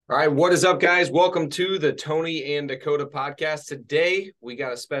All right, what is up, guys? Welcome to the Tony and Dakota podcast. Today, we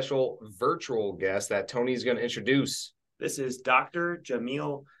got a special virtual guest that Tony's going to introduce. This is Dr.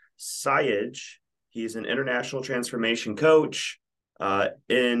 Jamil Sayed. He's an international transformation coach,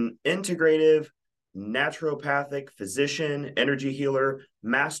 an integrative naturopathic physician, energy healer,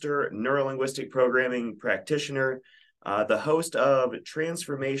 master neurolinguistic programming practitioner, the host of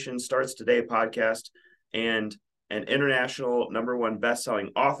Transformation Starts Today podcast, and an international #1 best-selling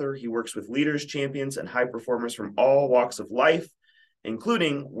author. He works with leaders, champions, and high performers from all walks of life,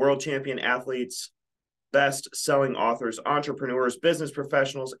 including world champion athletes, best-selling authors, entrepreneurs, business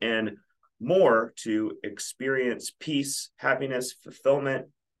professionals, and more to experience peace, happiness, fulfillment,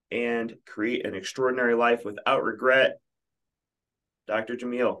 and create an extraordinary life without regret. Dr.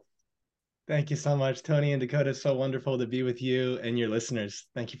 Jamil. Thank you so much, Tony and Dakota. It's so wonderful to be with you and your listeners.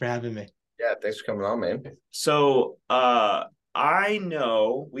 Thank you for having me. Yeah, thanks for coming on, man. So I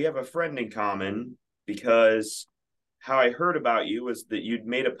know we have a friend in common because how I heard about you was that you'd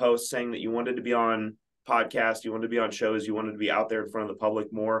made a post saying that you wanted to be on podcasts, you wanted to be on shows, you wanted to be out there in front of the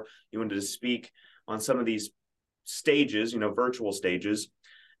public more, you wanted to speak on some of these stages, virtual stages.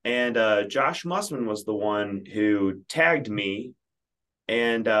 And Josh Mussman was the one who tagged me.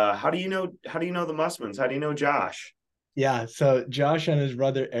 And how do you know the Mussmans? How do you know Josh? Yeah, so Josh and his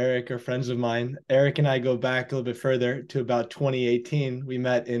brother Eric are friends of mine. Eric and I go back a little bit further to about 2018. We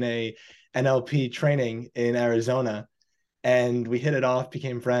met in a NLP training in Arizona, and we hit it off,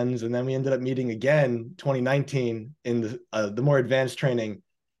 became friends, and then we ended up meeting again 2019 in the more advanced training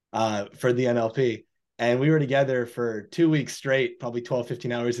for the NLP. And we were together for 2 weeks straight, probably 12,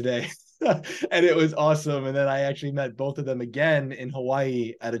 15 hours a day. And it was awesome. And then I actually met both of them again in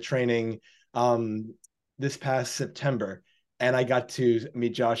Hawaii at a training this past September. And I got to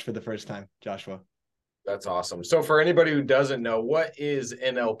meet Josh for the first time, Joshua. That's awesome. So for anybody who doesn't know, what is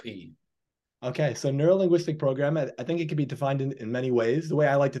NLP? Okay, so neuro-linguistic program, I think it can be defined in many ways. The way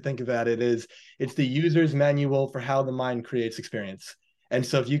I like to think about it is it's the user's manual for how the mind creates experience. And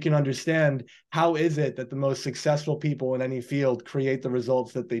so if you can understand how is it that the most successful people in any field create the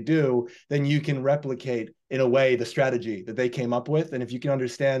results that they do, then you can replicate in a way the strategy that they came up with. And if you can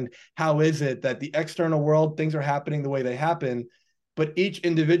understand how is it that the external world, things are happening the way they happen, but each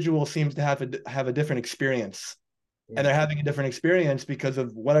individual seems to have a different experience. And they're having a different experience because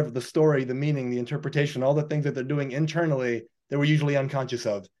of whatever the story, the meaning, the interpretation, all the things that they're doing internally that we're usually unconscious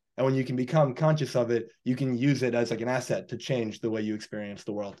of. And when you can become conscious of it, you can use it as like an asset to change the way you experience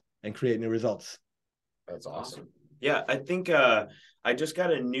the world and create new results. That's awesome. Yeah, I think I just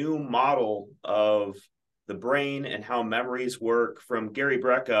got a new model of the brain and how memories work from Gary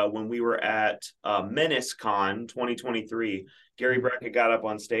Brecka when we were at MenaceCon 2023. Gary Brecka got up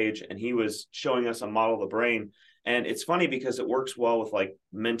on stage and he was showing us a model of the brain. And it's funny because it works well with like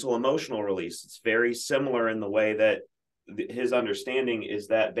mental emotional release. It's very similar in the way that his understanding is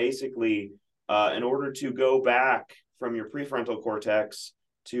that basically in order to go back from your prefrontal cortex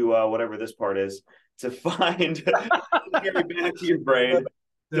to whatever this part is, to find back to your brain,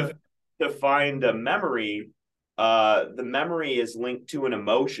 to find a memory, the memory is linked to an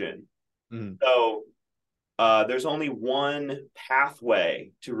emotion. So there's only one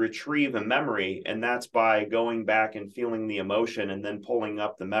pathway to retrieve a memory, and that's by going back and feeling the emotion and then pulling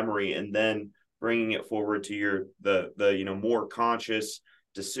up the memory and then bringing it forward to the more conscious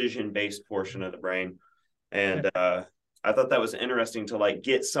decision-based portion of the brain. And I thought that was interesting to like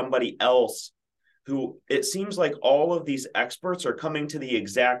get somebody else who it seems like all of these experts are coming to the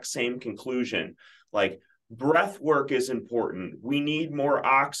exact same conclusion. Like breath work is important. We need more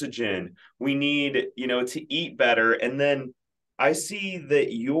oxygen. We need, to eat better. And then I see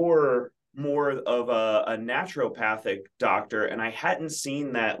that you're more of a naturopathic doctor, and I hadn't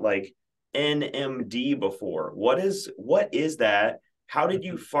seen that like NMD before. What is that? How did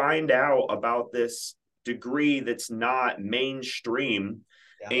you find out about this degree that's not mainstream?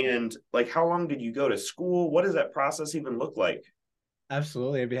 Yeah. And like, how long did you go to school? What does that process even look like?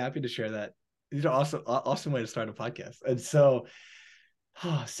 Absolutely. I'd be happy to share that. These are awesome way to start a podcast. And so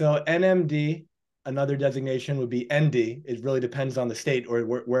NMD, another designation would be ND. It really depends on the state or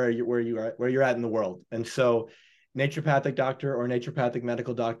where you're at in the world. And so naturopathic doctor or naturopathic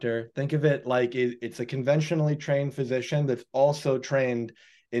medical doctor, think of it like it's a conventionally trained physician that's also trained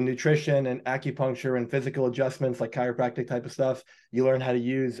in nutrition and acupuncture and physical adjustments like chiropractic type of stuff. You learn how to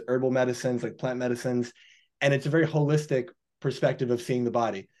use herbal medicines like plant medicines. And it's a very holistic perspective of seeing the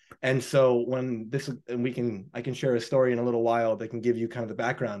body. And so I can share a story in a little while that can give you kind of the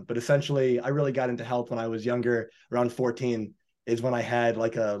background. But essentially, I really got into health when I was younger, around 14 is when I had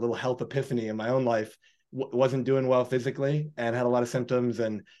like a little health epiphany in my own life. wasn't doing well physically and had a lot of symptoms.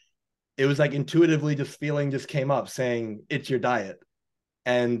 And it was like intuitively just feeling just came up saying, it's your diet.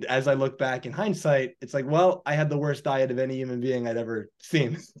 And as I look back in hindsight, it's like, well, I had the worst diet of any human being I'd ever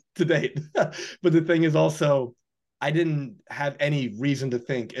seen to date. But the thing is also, I didn't have any reason to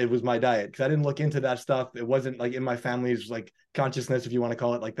think it was my diet because I didn't look into that stuff. It wasn't like in my family's like consciousness, if you want to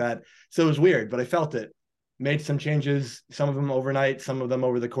call it like that. So it was weird, but I felt it. Made some changes, some of them overnight, some of them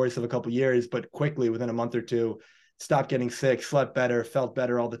over the course of a couple of years, but quickly within a month or two, stopped getting sick, slept better, felt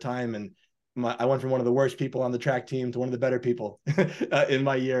better all the time. And I went from one of the worst people on the track team to one of the better people in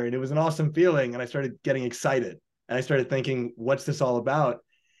my year. And it was an awesome feeling. And I started getting excited and I started thinking, what's this all about?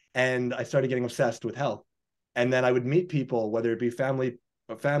 And I started getting obsessed with health. And then I would meet people, whether it be family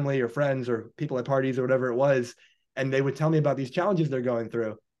or friends or people at parties or whatever it was. And they would tell me about these challenges they're going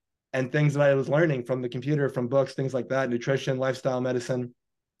through and things that I was learning from the computer, from books, things like that, nutrition, lifestyle medicine.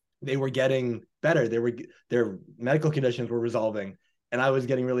 They were getting better. Their medical conditions were resolving. And I was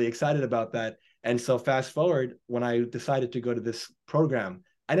getting really excited about that. And so fast forward, when I decided to go to this program,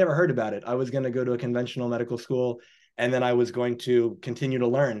 I never heard about it. I was going to go to a conventional medical school, and then I was going to continue to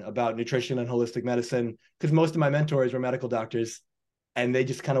learn about nutrition and holistic medicine because most of my mentors were medical doctors, and they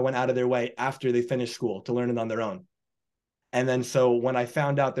just kind of went out of their way after they finished school to learn it on their own. And then so when I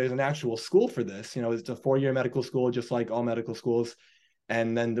found out there's an actual school for this, it's a 4-year medical school, just like all medical schools.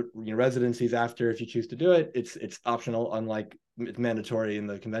 And then the residencies after, if you choose to do it, it's optional, unlike it's mandatory in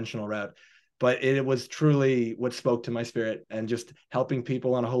the conventional route. But it was truly what spoke to my spirit and just helping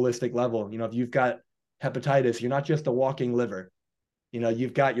people on a holistic level. If you've got hepatitis, you're not just a walking liver.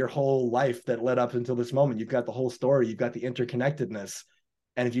 You've got your whole life that led up until this moment. You've got the whole story. You've got the interconnectedness.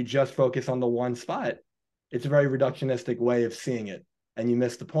 And if you just focus on the one spot, it's a very reductionistic way of seeing it. And you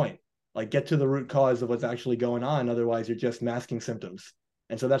miss the point. Like, get to the root cause of what's actually going on. Otherwise, you're just masking symptoms.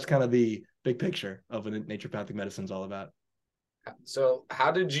 And so that's kind of the big picture of what naturopathic medicine is all about. So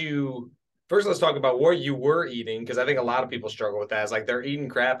how did you, first let's talk about what you were eating, because I think a lot of people struggle with that. It's like they're eating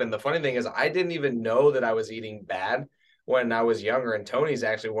crap. And the funny thing is, I didn't even know that I was eating bad when I was younger. And Tony's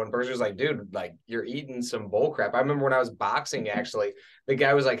actually one person who's like, dude, like, you're eating some bull crap. I remember when I was boxing, actually, the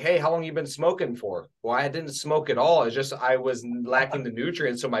guy was like, hey, how long you been smoking for? Well, I didn't smoke at all. It's just I was lacking the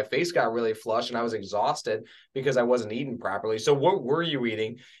nutrients. So my face got really flushed and I was exhausted because I wasn't eating properly. So what were you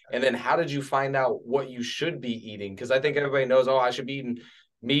eating? And then how did you find out what you should be eating? Because I think everybody knows, oh, I should be eating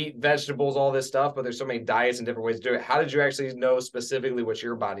meat, vegetables, all this stuff, but there's so many diets and different ways to do it. How did you actually know specifically what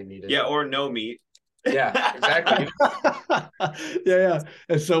your body needed? Yeah, or no meat. Yeah, exactly. yeah.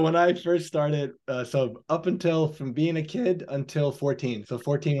 And so when I first started, so up until from being a kid until 14. So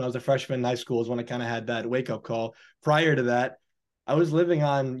 14, when I was a freshman in high school, is when I kind of had that wake-up call. Prior to that, I was living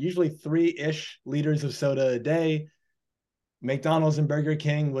on usually 3-ish liters of soda a day. McDonald's and Burger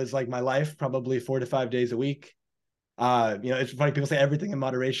King was like my life, probably 4 to 5 days a week. It's funny, people say everything in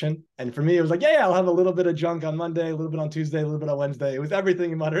moderation. And for me, it was like, yeah, I'll have a little bit of junk on Monday, a little bit on Tuesday, a little bit on Wednesday. It was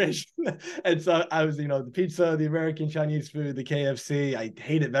everything in moderation. And so I was, the pizza, the American Chinese food, the KFC. I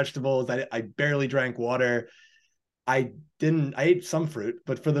hated vegetables. I barely drank water. I ate some fruit,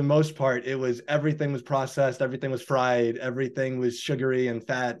 but for the most part, everything was processed. Everything was fried. Everything was sugary and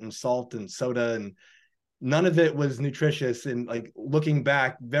fat and salt and soda, and none of it was nutritious. And like, looking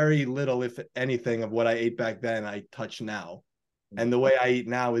back, very little, if anything, of what I ate back then I touch now. And the way I eat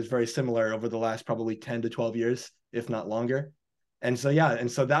now is very similar over the last probably 10 to 12 years, if not longer. And so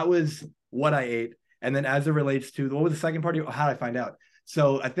that was what I ate. And then as it relates to, what was the second part of how did I find out?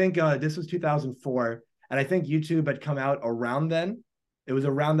 So I think this was 2004, and I think YouTube had come out around then. It was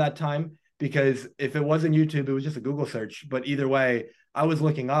around that time, because if it wasn't YouTube, it was just a Google search. But either way, I was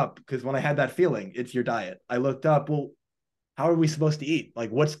looking up, because when I had that feeling, it's your diet, I looked up, well, how are we supposed to eat?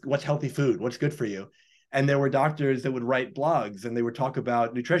 Like, what's healthy food? What's good for you? And there were doctors that would write blogs and they would talk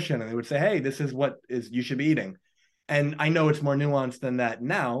about nutrition, and they would say, hey, this is what you should be eating. And I know it's more nuanced than that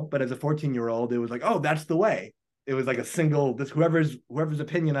now, but as a 14-year-old, it was like, oh, that's the way. It was like a single, whoever's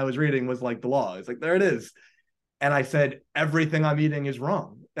opinion I was reading was like the law. It's like, there it is. And I said, everything I'm eating is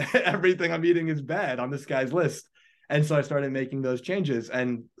wrong. Everything I'm eating is bad on this guy's list. And so I started making those changes.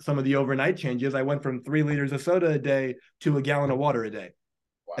 And some of the overnight changes, I went from 3 liters of soda a day to a gallon of water a day.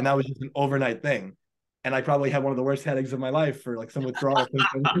 Wow. And that was just an overnight thing. And I probably had one of the worst headaches of my life for like some withdrawal.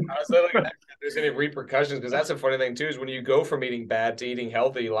 There's any repercussions, because that's a funny thing too, is when you go from eating bad to eating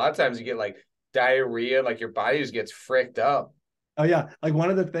healthy, a lot of times you get like diarrhea, like your body just gets fricked up. Oh yeah. Like, one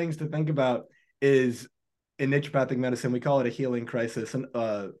of the things to think about is, in naturopathic medicine, we call it a healing crisis, and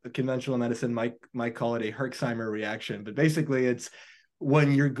conventional medicine might call it a Herxheimer reaction. But basically, it's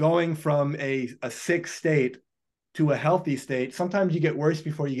when you're going from a sick state to a healthy state, sometimes you get worse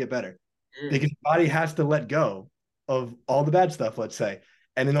before you get better. because your body has to let go of all the bad stuff, let's say.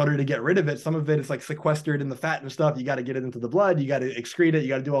 And in order to get rid of it, some of it is like sequestered in the fat and stuff. You got to get it into the blood. You got to excrete it. You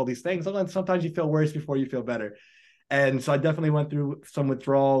got to do all these things. Sometimes you feel worse before you feel better. And so I definitely went through some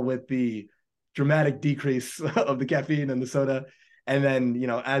withdrawal with the dramatic decrease of the caffeine and the soda. And then,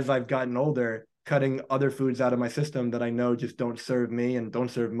 as I've gotten older, cutting other foods out of my system that I know just don't serve me and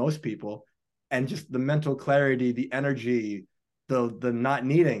don't serve most people. And just the mental clarity, the energy, the not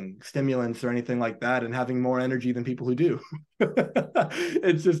needing stimulants or anything like that, and having more energy than people who do.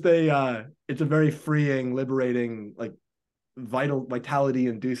 It's just it's a very freeing, liberating, like vitality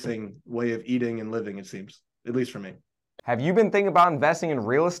inducing way of eating and living, it seems, at least for me. Have you been thinking about investing in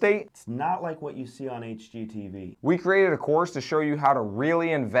real estate? It's not like what you see on HGTV. We created a course to show you how to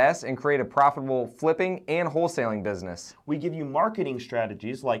really invest and create a profitable flipping and wholesaling business. We give you marketing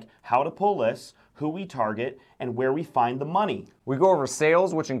strategies like how to pull lists, who we target, and where we find the money. We go over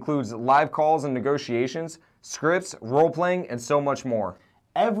sales, which includes live calls and negotiations, scripts, role-playing, and so much more.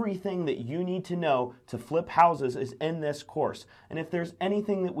 Everything that you need to know to flip houses is in this course. And if there's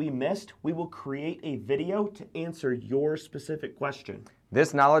anything that we missed, we will create a video to answer your specific question.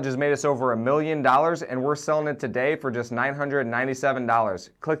 This knowledge has made us over $1 million, and we're selling it today for just $997.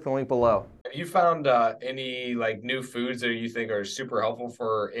 Click the link below. Have you found any like new foods that you think are super helpful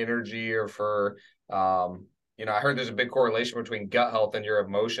for energy or for, I heard there's a big correlation between gut health and your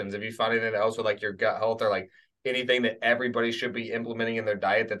emotions. Have you found anything else with like your gut health or like anything that everybody should be implementing in their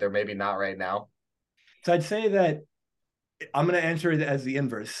diet that they're maybe not right now? So I'd say that I'm going to answer it as the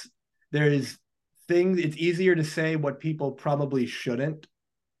inverse. There is things, it's easier to say what people probably shouldn't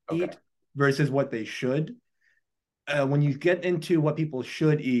eat versus what they should. When you get into what people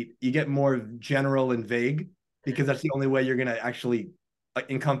should eat, you get more general and vague because that's the only way you're going to actually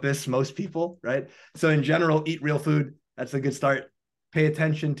encompass most people, right? So in general, eat real food. That's a good start. Pay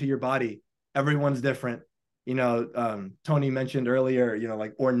attention to your body. Everyone's different. Tony mentioned earlier,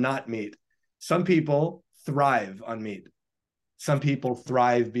 or not meat. Some people thrive on meat. Some people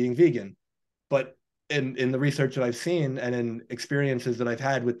thrive being vegan. But in the research that I've seen and in experiences that I've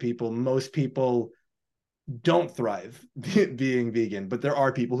had with people, most people don't thrive being vegan, but there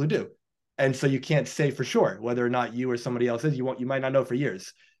are people who do. And so you can't say for sure whether or not you or somebody else is. You might not know for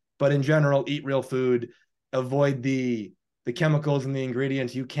years. But in general, eat real food, avoid the chemicals and the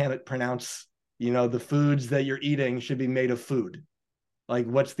ingredients you can't pronounce. The foods that you're eating should be made of food. Like,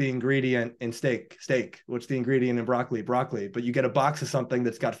 what's the ingredient in steak? What's the ingredient in broccoli? But you get a box of something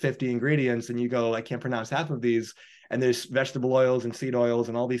that's got 50 ingredients and you go, I can't pronounce half of these. And there's vegetable oils and seed oils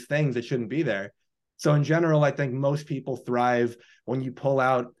and all these things that shouldn't be there. So in general, I think most people thrive when you pull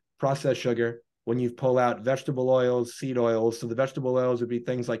out processed sugar, when you pull out vegetable oils, seed oils. So the vegetable oils would be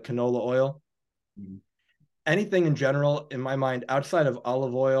things like canola oil. Mm-hmm. Anything in general, in my mind, outside of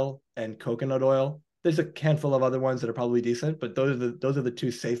olive oil and coconut oil, there's a handful of other ones that are probably decent, but those are the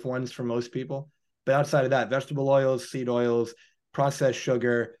two safe ones for most people. But outside of that, vegetable oils, seed oils, processed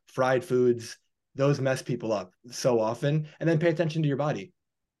sugar, fried foods, those mess people up so often. And then pay attention to your body.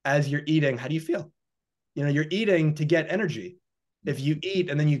 As you're eating, how do you feel? You're eating to get energy. If you eat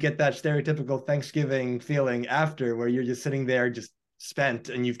and then you get that stereotypical Thanksgiving feeling after where you're just sitting there just spent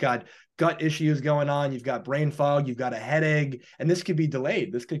and you've got gut issues going on, you've got brain fog, you've got a headache, and this could be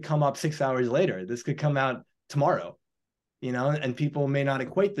delayed. This could come up 6 hours later. This could come out tomorrow, and people may not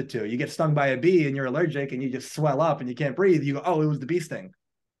equate the two. You get stung by a bee and you're allergic and you just swell up and you can't breathe. You go, oh, it was the bee sting.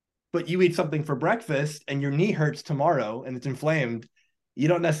 But you eat something for breakfast and your knee hurts tomorrow and it's inflamed. You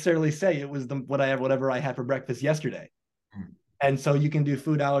don't necessarily say it was whatever I had for breakfast yesterday. And so you can do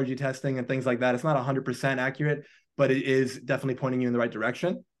food allergy testing and things like that. It's not 100% accurate, but it is definitely pointing you in the right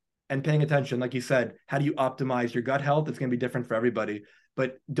direction. And paying attention, like you said, how do you optimize your gut health? It's going to be different for everybody,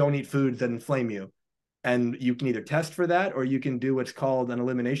 but don't eat foods that inflame you. And you can either test for that or you can do what's called an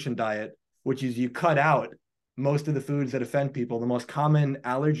elimination diet, which is you cut out most of the foods that offend people. The most common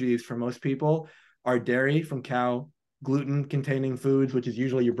allergies for most people are dairy from cow, gluten-containing foods, which is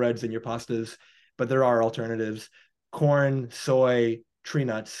usually your breads and your pastas, but there are alternatives. Corn, soy, tree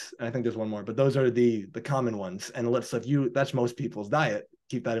nuts, and I think there's one more, but those are the common ones. And that's most people's diet.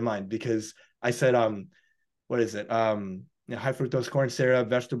 Keep that in mind, because I said, high fructose corn syrup,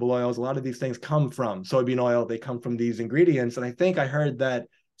 vegetable oils, a lot of these things come from soybean oil. They come from these ingredients. And I think I heard that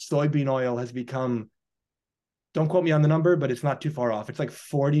soybean oil has become, don't quote me on the number, but it's not too far off. It's like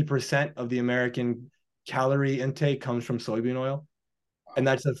 40% of the American calorie intake comes from soybean oil. And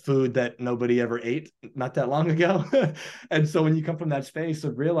that's a food that nobody ever ate not that long ago. And so when you come from that space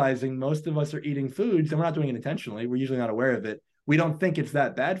of realizing most of us are eating foods and we're not doing it intentionally, we're usually not aware of it. We don't think it's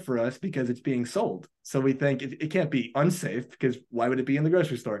that bad for us because it's being sold. So we think it can't be unsafe because why would it be in the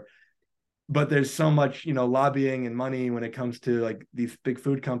grocery store? but there's so much, lobbying and money when it comes to like these big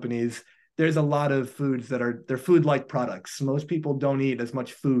food companies. There's a lot of foods they're food-like products. Most people don't eat as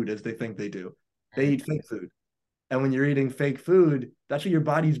much food as they think they do. They eat fake food. And when you're eating fake food, that's what your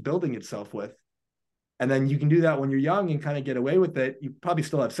body's building itself with. And then you can do that when you're young and kind of get away with it. You probably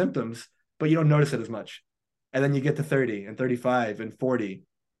still have symptoms, but you don't notice it as much. And then you get to 30 and 35 and 40.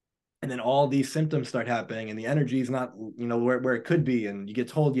 And then all these symptoms start happening and the energy is not, where it could be. And you get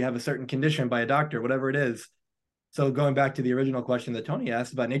told you have a certain condition by a doctor, whatever it is. So going back to the original question that Tony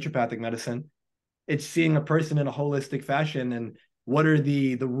asked about naturopathic medicine, it's seeing a person in a holistic fashion and what are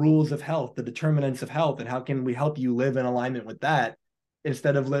the rules of health, the determinants of health, and how can we help you live in alignment with that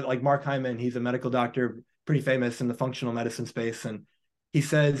instead of like Mark Hyman. He's a medical doctor, pretty famous in the functional medicine space. And he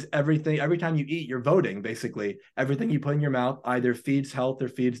says every time you eat, you're voting, basically. Everything you put in your mouth either feeds health or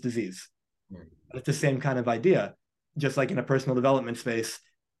feeds disease. It's the same kind of idea. Just like in a personal development space,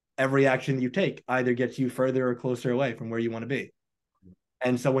 every action you take either gets you further or closer away from where you want to be.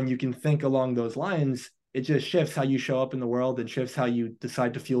 And so when you can think along those lines, it just shifts how you show up in the world and shifts how you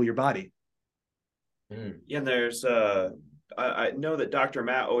decide to fuel your body. Yeah, there's I know that Dr.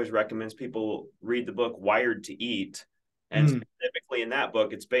 Matt always recommends people read the book Wired to Eat. And specifically in that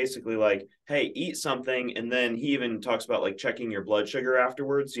book, it's basically like, hey, eat something. And then he even talks about like checking your blood sugar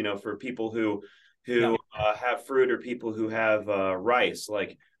afterwards, for people who have fruit or people who have rice.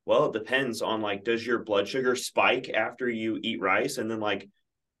 Like, well, it depends on like, does your blood sugar spike after you eat rice? And then like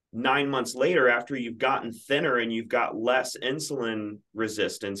 9 months later, after you've gotten thinner and you've got less insulin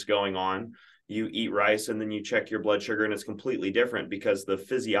resistance going on, you eat rice and then you check your blood sugar and it's completely different because the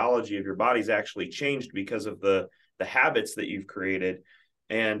physiology of your body's actually changed because of the habits that you've created.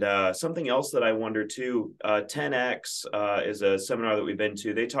 And something else that I wonder too, 10X is a seminar that we've been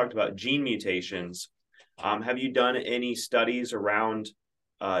to. They talked about gene mutations. Have you done any studies around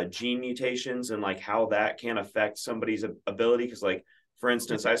gene mutations and like how that can affect somebody's ability? Because like, for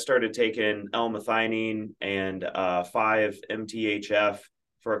instance, I started taking L-methionine and 5-MTHF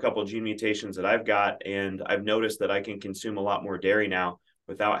for a couple of gene mutations that I've got. And I've noticed that I can consume a lot more dairy now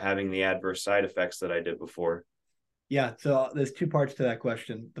without having the adverse side effects that I did before. Yeah, so there's two parts to that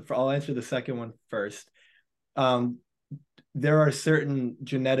question. I'll answer the second one first. There are certain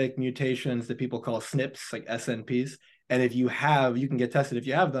genetic mutations that people call SNPs, like SNPs. And if you can get tested if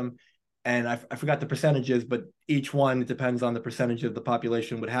you have them. And I forgot the percentages, but each one, it depends on the percentage of the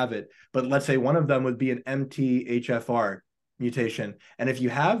population would have it. But let's say one of them would be an MTHFR mutation. And if you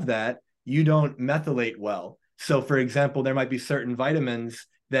have that, you don't methylate well. So for example, there might be certain vitamins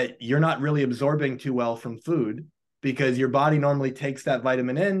that you're not really absorbing too well from food because your body normally takes that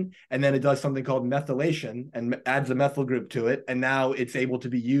vitamin in and then it does something called methylation and adds a methyl group to it. And now it's able to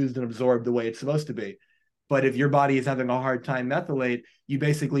be used and absorbed the way it's supposed to be. But if your body is having a hard time methylate, you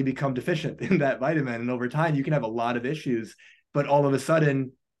basically become deficient in that vitamin. And over time, you can have a lot of issues. But all of a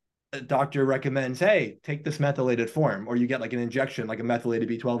sudden, a doctor recommends, hey, take this methylated form, or you get like an injection, like a methylated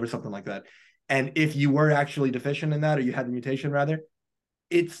B12 or something like that. And if you were actually deficient in that, or you had the mutation rather,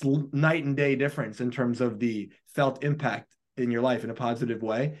 it's night and day difference in terms of the felt impact in your life in a positive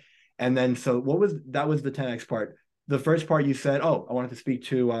way. And then, so that was the 10X part. The first part you said, I wanted to speak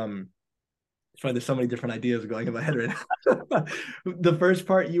to, it's funny, there's so many different ideas going in my head right now. The first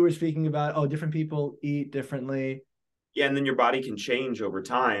part you were speaking about, different people eat differently. Yeah, and then your body can change over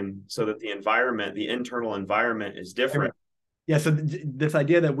time so that the internal environment is different. Yeah, so this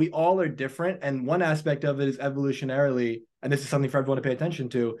idea that we all are different, and one aspect of it is evolutionarily, and this is something for everyone to pay attention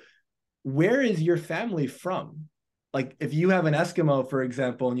to, where is your family from? Like if you have an Eskimo, for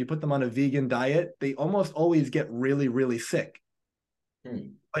example, and you put them on a vegan diet, they almost always get really, really sick.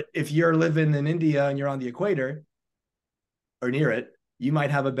 But if you're living in India and you're on the equator or near it, you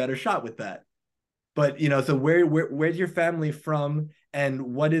might have a better shot with that. But, so where's your family from,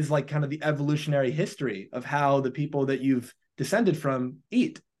 and what is like kind of the evolutionary history of how the people that you've descended from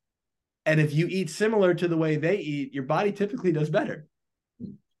eat? And if you eat similar to the way they eat, your body typically does better.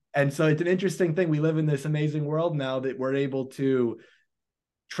 And so it's an interesting thing. We live in this amazing world now that we're able to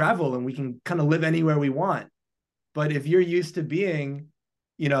travel and we can kind of live anywhere we want. But if you're used to being,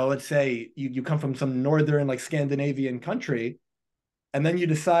 let's say you come from some northern, like Scandinavian country, and then you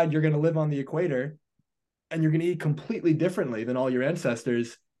decide you're going to live on the equator and you're going to eat completely differently than all your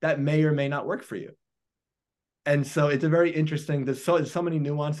ancestors, that may or may not work for you. And so it's a very interesting, there's so many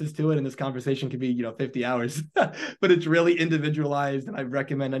nuances to it, and this conversation could be, 50 hours, but it's really individualized. And I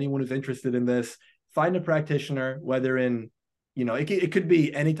recommend anyone who's interested in this, find a practitioner, whether in, it could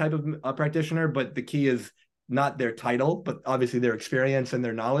be any type of practitioner, but the key is not their title, but obviously their experience and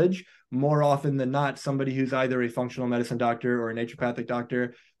their knowledge, more often than not, somebody who's either a functional medicine doctor or a naturopathic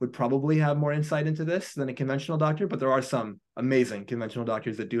doctor would probably have more insight into this than a conventional doctor, but there are some amazing conventional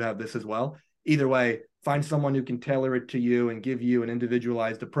doctors that do have this as well. Either way, find someone who can tailor it to you and give you an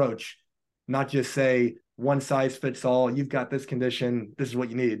individualized approach, not just say one size fits all, you've got this condition, this is what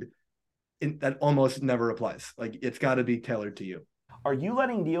you need. That almost never applies. Like, it's got to be tailored to you. Are you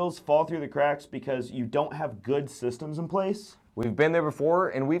letting deals fall through the cracks because you don't have good systems in place? We've been there before,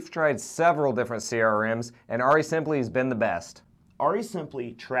 and we've tried several different CRMs, and Ari Simply has been the best. Ari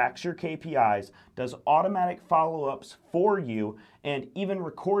Simply tracks your KPIs, does automatic follow-ups for you, and even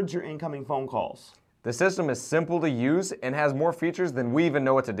records your incoming phone calls. The system is simple to use and has more features than we even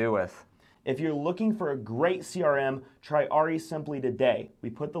know what to do with. If you're looking for a great CRM, try Ari Simply today.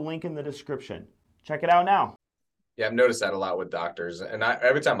 We put the link in the description. Check it out now. Yeah, I've noticed that a lot with doctors. And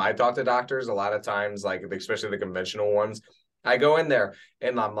every time I talk to doctors, a lot of times, like especially the conventional ones, I go in there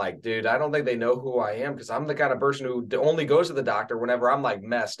and I'm like, dude, I don't think they know who I am because I'm the kind of person who only goes to the doctor whenever I'm like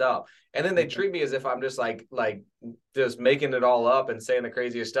messed up. And then they treat me as if I'm just like just making it all up and saying the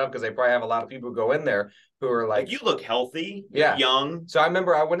craziest stuff because they probably have a lot of people who go in there who are like, you look healthy, yeah, young. So I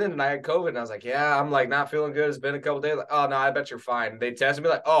remember I went in and I had COVID and I was like, yeah, I'm like not feeling good. It's been a couple of days. Like, oh no, I bet you're fine. They tested me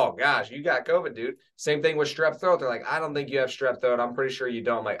like, oh gosh, you got COVID, dude. Same thing with strep throat. They're like, I don't think you have strep throat. I'm pretty sure you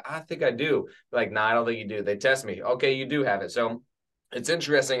don't. I'm like, I think I do. They're like, no, I don't think you do. They test me. Okay, you do have it. So it's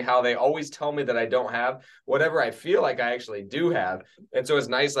interesting how they always tell me that I don't have whatever I feel like I actually do have. And so it's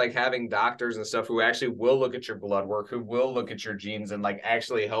nice like having doctors and stuff who actually will look at your blood work, who will look at your genes and like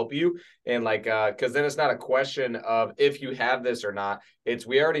actually help you. And like, cause then it's not a question of if you have this or not. It's,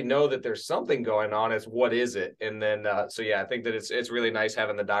 we already know that there's something going on. It's what is it? And then, so yeah, I think that it's really nice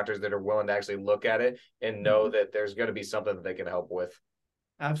having the doctors that are willing to actually look at it and know that there's going to be something that they can help with.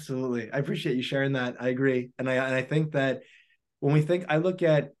 Absolutely. I appreciate you sharing that. I agree. And I think that when we think, I look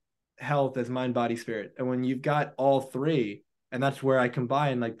at health as mind, body, spirit. And when you've got all three, and that's where I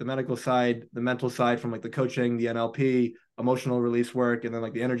combine like the medical side, the mental side from like the coaching, the NLP, emotional release work, and then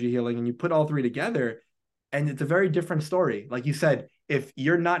like the energy healing, and you put all three together, and it's a very different story. Like you said, if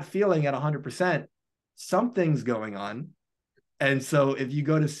you're not feeling at 100%, something's going on. And so if you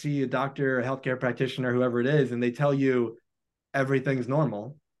go to see a doctor, a healthcare practitioner, whoever it is, and they tell you everything's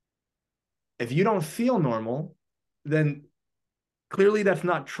normal, if you don't feel normal, then clearly that's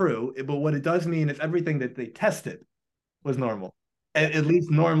not true. But what it does mean is everything that they tested was normal, at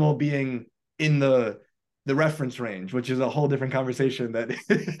least normal being in the reference range, which is a whole different conversation that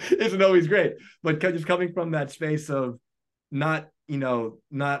isn't always great. But just coming from that space of not,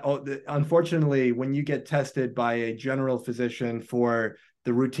 unfortunately, when you get tested by a general physician for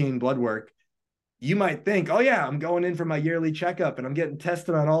the routine blood work, you might think, oh yeah, I'm going in for my yearly checkup and I'm getting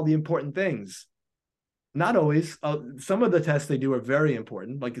tested on all the important things. Not always. Some of the tests they do are very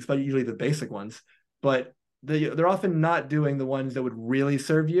important, like especially usually the basic ones, but they're often not doing the ones that would really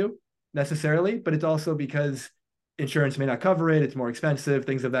serve you necessarily. But it's also because insurance may not cover it. It's more expensive,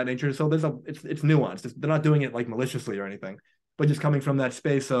 things of that nature. So it's nuanced. They're not doing it like maliciously or anything, but just coming from that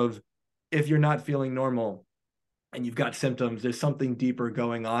space of if you're not feeling normal and you've got symptoms, there's something deeper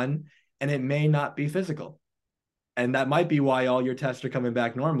going on, and it may not be physical. And that might be why all your tests are coming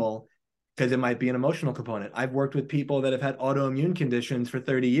back normal, because it might be an emotional component. I've worked with people that have had autoimmune conditions for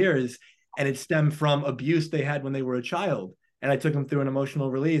 30 years, and it stemmed from abuse they had when they were a child. And I took them through an emotional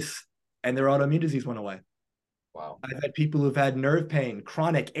release, and their autoimmune disease went away. Wow. I've had people who've had nerve pain,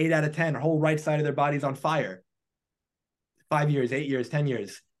 chronic, 8 out of 10, whole right side of their body's on fire. 5 years, 8 years, 10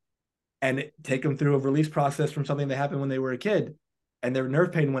 years. And take them through a release process from something that happened when they were a kid, and their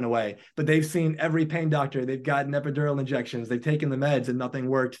nerve pain went away. But they've seen every pain doctor. They've gotten epidural injections. They've taken the meds, and nothing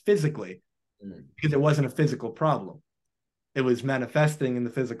worked physically because it wasn't a physical problem. It was manifesting in the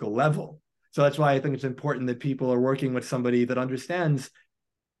physical level. So that's why I think it's important that people are working with somebody that understands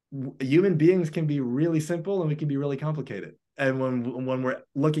human beings can be really simple and we can be really complicated. And when we're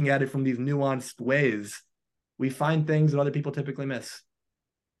looking at it from these nuanced ways, we find things that other people typically miss.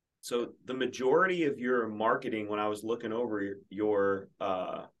 So the majority of your marketing, when I was looking over your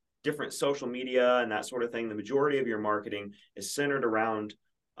different social media and that sort of thing, the majority of your marketing is centered around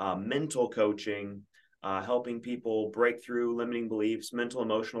mental coaching, helping people break through limiting beliefs, mental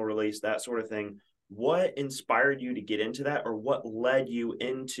emotional release, that sort of thing. What inspired you to get into that, or what led you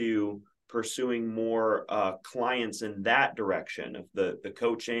into pursuing more clients in that direction of the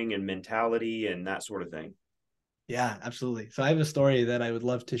coaching and mentality and that sort of thing? Yeah, absolutely. So I have a story that I would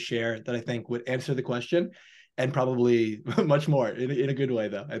love to share that I think would answer the question, and probably much more in a good way,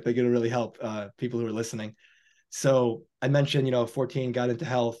 though. I think it'll really help people who are listening. So I mentioned, 14 got into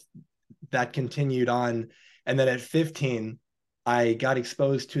health, that continued on. And then at 15, I got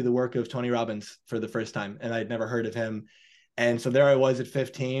exposed to the work of Tony Robbins for the first time, and I'd never heard of him. And so there I was at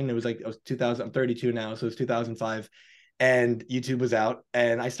 15. It was like, it was 2000. I'm 32 now, so it was 2005, and YouTube was out,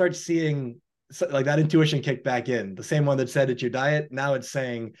 and I started seeing like that intuition kicked back in. The same one that said it's your diet. Now it's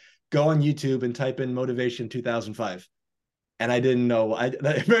saying go on YouTube and type in motivation 2005. And I didn't know.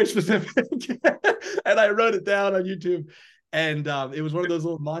 Very specific, and I wrote it down on YouTube, and it was one of those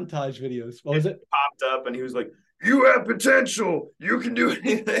little montage videos. What was it? Popped up, and he was like, "You have potential. You can do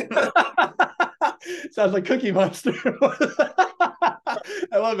anything." Sounds like Cookie Monster.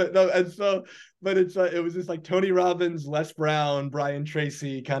 I love it. No, and so, but it was just like Tony Robbins, Les Brown, Brian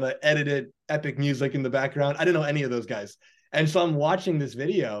Tracy, kind of edited epic music in the background. I didn't know any of those guys, and so I'm watching this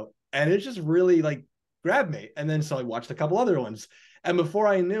video, and it just really like grabbed me. And then so I watched a couple other ones, and before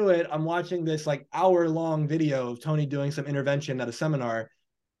I knew it, I'm watching this like hour-long video of Tony doing some intervention at a seminar,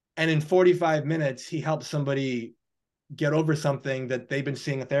 and in 45 minutes, he helped somebody get over something that they've been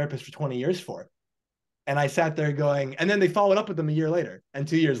seeing a therapist for 20 years for. And I sat there going, and then they followed up with them a year later and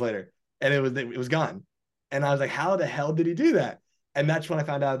 2 years later, and it was gone. And I was like, how the hell did he do that? And that's when I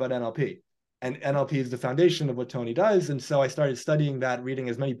found out about NLP. And NLP is the foundation of what Tony does. And so I started studying that, reading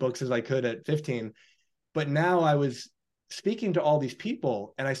as many books as I could at 15. But now I was speaking to all these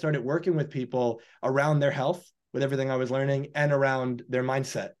people, and I started working with people around their health with everything I was learning, and around their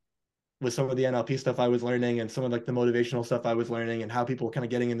mindset with some of the NLP stuff I was learning, and some of like the motivational stuff I was learning, and how people were kind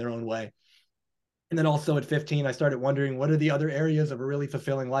of getting in their own way. And then also at 15, I started wondering, what are the other areas of a really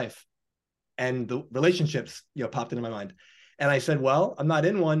fulfilling life? And the relationships, popped into my mind. And I said, well, I'm not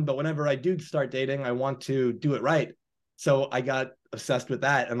in one, but whenever I do start dating, I want to do it right. So I got obsessed with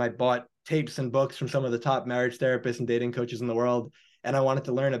that, and I bought tapes and books from some of the top marriage therapists and dating coaches in the world. And I wanted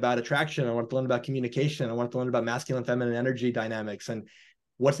to learn about attraction. I wanted to learn about communication. I wanted to learn about masculine, feminine energy dynamics. And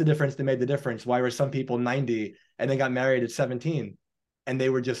what's the difference that made the difference? Why were some people 90 and they got married at 17? And they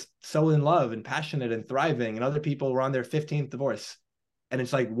were just so in love and passionate and thriving. And other people were on their 15th divorce. And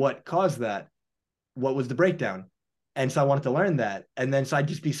it's like, what caused that? What was the breakdown? And so I wanted to learn that. And then so I'd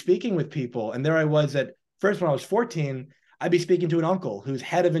just be speaking with people. And there I was at first, when I was 14, I'd be speaking to an uncle who's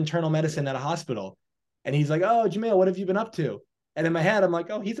head of internal medicine at a hospital. And he's like, oh, Jamil, what have you been up to? And in my head, I'm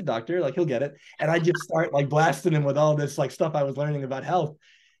like, oh, he's a doctor. Like, he'll get it. And I just start like blasting him with all this like stuff I was learning about health.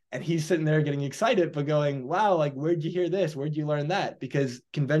 And he's sitting there getting excited, but going, wow, like, where'd you hear this? Where'd you learn that? Because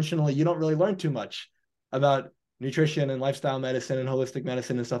conventionally, you don't really learn too much about nutrition and lifestyle medicine and holistic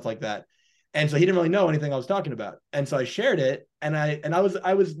medicine and stuff like that. And so he didn't really know anything I was talking about. And so I shared it, and I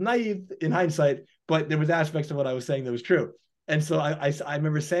was naive in hindsight, but there was aspects of what I was saying that was true. And so I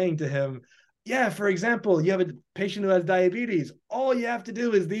remember saying to him, yeah, for example, you have a patient who has diabetes. All you have to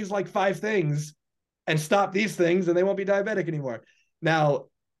do is these like 5 things and stop these things, and they won't be diabetic anymore. Now,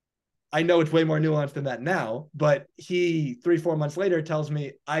 I know it's way more nuanced than that now, but he 3-4 months later tells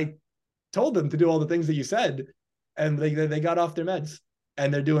me, I told them to do all the things that you said, and they got off their meds,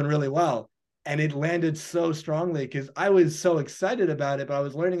 and they're doing really well. And it landed so strongly because I was so excited about it, but I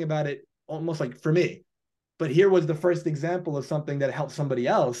was learning about it almost like for me. But here was the first example of something that helped somebody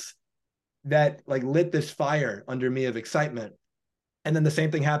else that like lit this fire under me of excitement. And then the same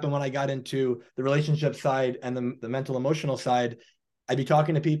thing happened when I got into the relationship side and the mental emotional side. I'd be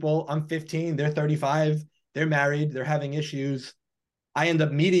talking to people. I'm 15, they're 35, they're married, they're having issues. I end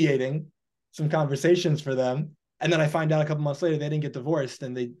up mediating some conversations for them. And then I find out a couple months later, they didn't get divorced,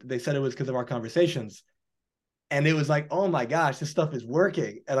 and they said it was because of our conversations. And it was like, oh my gosh, this stuff is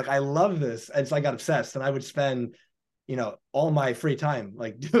working. And like, I love this. And so I got obsessed, and I would spend, all my free time,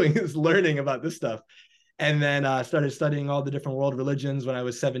 like doing this, learning about this stuff. And then started studying all the different world religions when I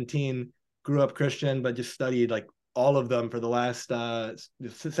was 17, grew up Christian, but just studied like all of them for the last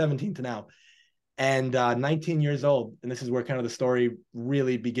 17 to now. And 19 years old, and this is where kind of the story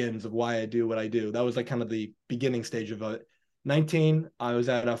really begins of why I do what I do. That was like kind of the beginning stage of it. 19, I was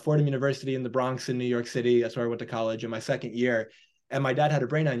at Fordham University in the Bronx in New York City. That's where I went to college in my second year. And my dad had a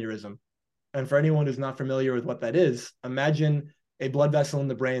brain aneurysm. And for anyone who's not familiar with what that is, imagine a blood vessel in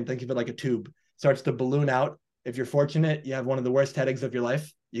the brain. Think of it like a tube. Starts to balloon out. If you're fortunate, you have one of the worst headaches of your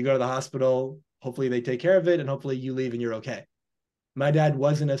life. You go to the hospital. Hopefully they take care of it, and hopefully you leave and you're okay. My dad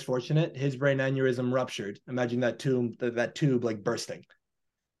wasn't as fortunate. His brain aneurysm ruptured. Imagine that tube like bursting.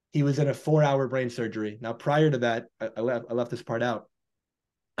 He was in a 4-hour brain surgery. Now, prior to that, I left this part out.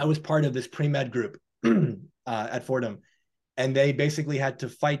 I was part of this pre-med group at Fordham, and they basically had to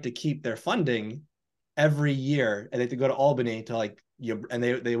fight to keep their funding every year. And they had to go to Albany to and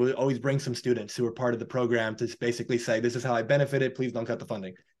they would always bring some students who were part of the program to basically say, this is how I benefited. Please don't cut the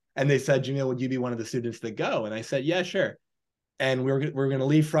funding. And they said, Jamil, would you be one of the students that go? And I said, yeah, sure. And we're going to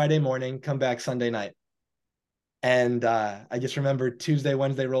leave Friday morning, come back Sunday night. And I just remember Tuesday,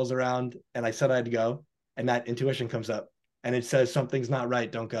 Wednesday rolls around, and I said I'd go, and that intuition comes up, and it says something's not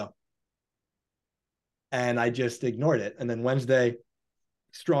right, don't go. And I just ignored it. And then Wednesday,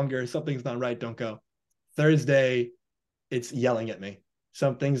 stronger, something's not right, don't go. Thursday, it's yelling at me,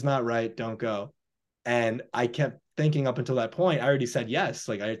 something's not right, don't go. And I kept thinking up until that point, I already said yes.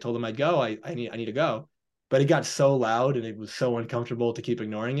 Like I told him I'd go, I need to go. But it got so loud and it was so uncomfortable to keep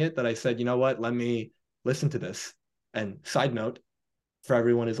ignoring it that I said, you know what, let me listen to this. And side note, for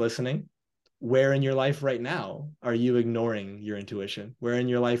everyone who's listening, where in your life right now are you ignoring your intuition? Where in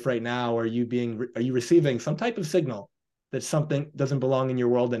your life right now are you receiving some type of signal that something doesn't belong in your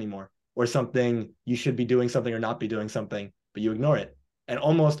world anymore, or something you should be doing something or not be doing something, but you ignore it? And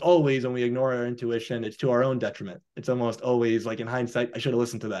almost always when we ignore our intuition, it's to our own detriment. It's almost always like, in hindsight, I should have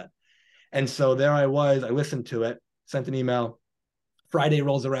listened to that. And so there I was, I listened to it, sent an email. Friday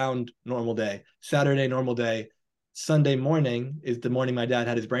rolls around, normal day. Saturday, normal day. Sunday morning is the morning my dad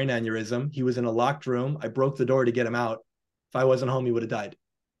had his brain aneurysm. He was in a locked room. I broke the door to get him out. If I wasn't home, he would have died.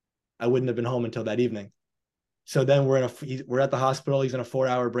 I wouldn't have been home until that evening. So then we're at the hospital. He's in a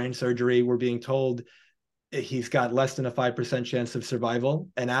 4-hour brain surgery. We're being told he's got less than a 5% chance of survival.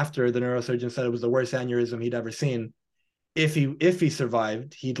 And after, the neurosurgeon said it was the worst aneurysm he'd ever seen. If he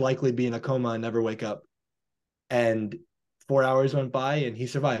survived, he'd likely be in a coma and never wake up. And 4 hours went by and he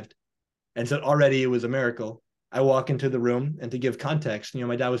survived. And so already it was a miracle. I walk into the room, and to give context,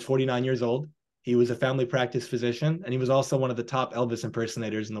 my dad was 49 years old. He was a family practice physician, and he was also one of the top Elvis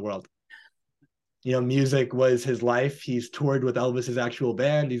impersonators in the world. Music was his life. He's toured with Elvis's actual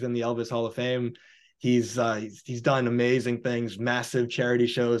band. He's in the Elvis Hall of Fame. He's done amazing things, massive charity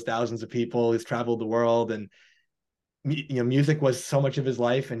shows, thousands of people. He's traveled the world, and music was so much of his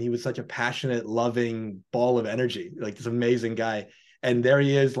life, and he was such a passionate, loving ball of energy, like this amazing guy. And there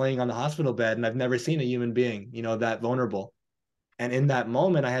he is laying on the hospital bed, and I've never seen a human being, that vulnerable. And in that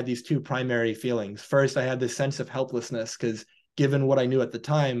moment, I had these two primary feelings. First, I had this sense of helplessness because given what I knew at the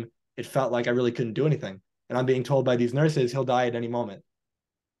time, it felt like I really couldn't do anything. And I'm being told by these nurses, he'll die at any moment,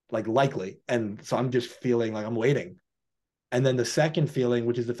 like likely. And so I'm just feeling like I'm waiting. And then the second feeling,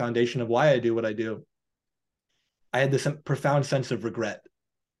 which is the foundation of why I do what I do, I had this profound sense of regret.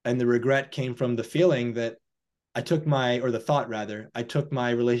 And the regret came from the feeling that I took my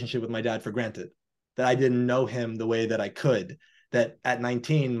relationship with my dad for granted, that I didn't know him the way that I could, that at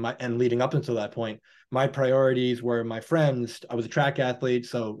 19 and leading up until that point, my priorities were my friends. I was a track athlete,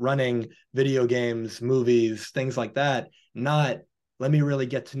 so running, video games, movies, things like that, not let me really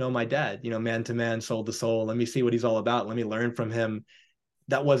get to know my dad, man to man, soul to soul. Let me see what he's all about. Let me learn from him.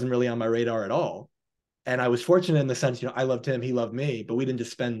 That wasn't really on my radar at all. And I was fortunate in the sense, I loved him, he loved me, but we didn't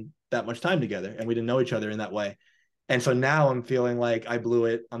just spend that much time together, and we didn't know each other in that way. And so now I'm feeling like I blew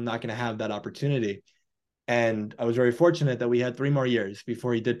it. I'm not going to have that opportunity. And I was very fortunate that we had 3 more years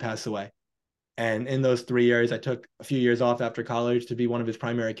before he did pass away. And in those 3 years, I took a few years off after college to be one of his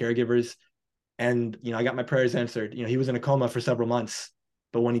primary caregivers. And, I got my prayers answered. He was in a coma for several months,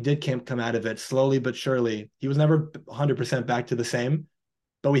 but when he did come out of it, slowly but surely, he was never 100% back to the same,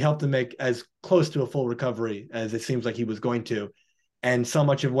 but we helped him make as close to a full recovery as it seems like he was going to. And so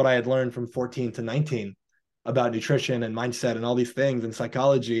much of what I had learned from 14 to 19 about nutrition and mindset and all these things and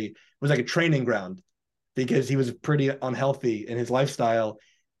psychology was like a training ground, because he was pretty unhealthy in his lifestyle.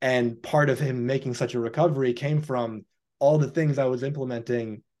 And part of him making such a recovery came from all the things I was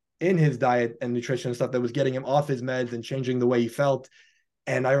implementing in his diet and nutrition and stuff that was getting him off his meds and changing the way he felt.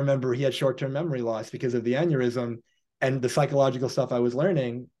 And I remember he had short-term memory loss because of the aneurysm, and the psychological stuff I was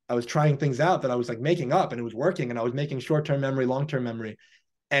learning, I was trying things out that I was like making up, and it was working, and I was making short-term memory, long-term memory.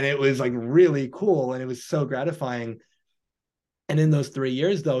 And it was like really cool. And it was so gratifying. And in those 3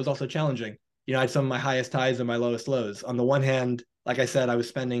 years, though, it was also challenging. I had some of my highest highs and my lowest lows. On the one hand, like I said, I was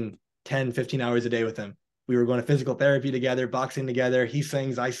spending 10, 15 hours a day with him. We were going to physical therapy together, boxing together. He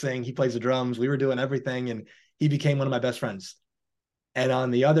sings, I sing, he plays the drums. We were doing everything. And he became one of my best friends. And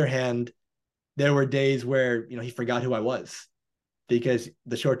on the other hand, there were days where, he forgot who I was, because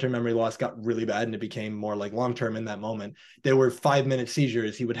the short-term memory loss got really bad and it became more like long-term in that moment. There were 5-minute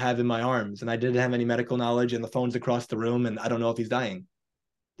seizures he would have in my arms, and I didn't have any medical knowledge, and the phone's across the room and I don't know if he's dying.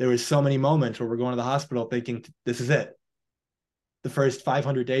 There was so many moments where we're going to the hospital thinking, this is it. The first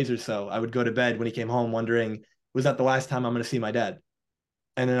 500 days or so, I would go to bed when he came home wondering, was that the last time I'm going to see my dad?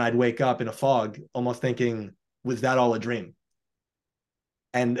 And then I'd wake up in a fog, almost thinking, was that all a dream?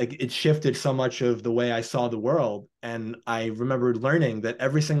 And it shifted so much of the way I saw the world. And I remember learning that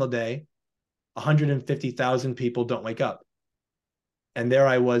every single day, 150,000 people don't wake up. And there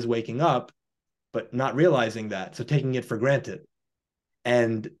I was waking up, but not realizing that. So taking it for granted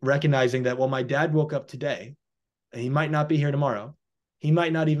and recognizing that, well, my dad woke up today. He might not be here tomorrow. He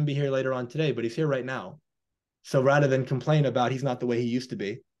might not even be here later on today, but he's here right now. So rather than complain about he's not the way he used to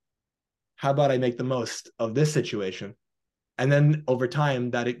be, how about I make the most of this situation? And then over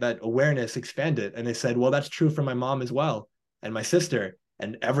time, that awareness expanded. And they said, well, that's true for my mom as well, and my sister,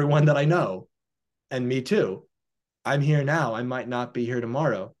 and everyone that I know, and me too. I'm here now. I might not be here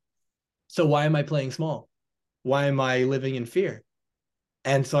tomorrow. So why am I playing small? Why am I living in fear?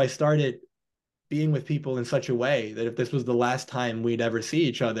 And so I started being with people in such a way that if this was the last time we'd ever see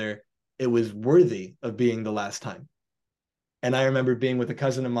each other, it was worthy of being the last time. And I remember being with a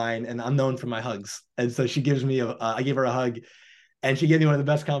cousin of mine, and I'm known for my hugs. And so she gives me I gave her a hug, and she gave me one of the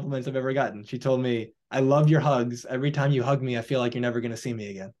best compliments I've ever gotten. She told me, I love your hugs. Every time you hug me, I feel like you're never going to see me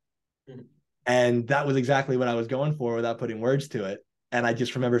again. Mm-hmm. And that was exactly what I was going for without putting words to it. And I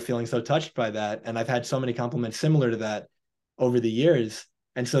just remember feeling so touched by that. And I've had so many compliments similar to that over the years.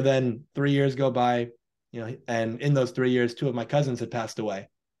 And so then 3 years go by, and in those 3 years, 2 of my cousins had passed away.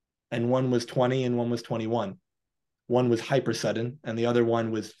 And one was 20 and one was 21. One was hyper sudden and the other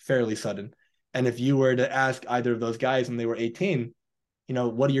one was fairly sudden. And if you were to ask either of those guys when they were 18,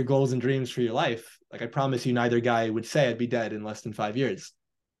 what are your goals and dreams for your life? Like, I promise you, neither guy would say I'd be dead in less than 5 years.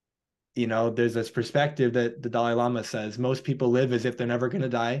 There's this perspective that the Dalai Lama says most people live as if they're never going to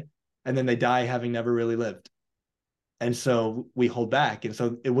die, and then they die having never really lived. And so we hold back. And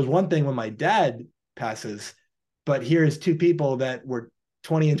so it was one thing when my dad passes, but here's 2 people that were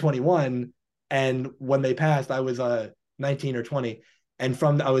 20 and 21. And when they passed, I was 19 or 20. And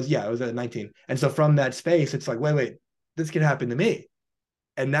I was at 19. And so from that space, it's like, wait, this could happen to me.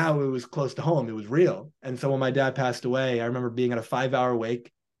 And now it was close to home. It was real. And so when my dad passed away, I remember being at a 5-hour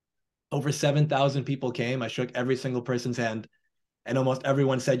wake. Over 7,000 people came. I shook every single person's hand. And almost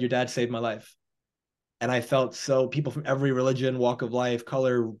everyone said, your dad saved my life. And I felt so, people from every religion, walk of life,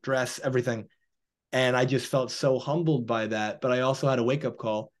 color, dress, everything. And I just felt so humbled by that. But I also had a wake-up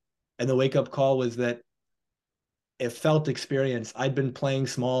call. And the wake-up call was that it felt experience. I'd been playing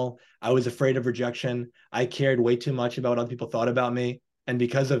small. I was afraid of rejection. I cared way too much about what other people thought about me. And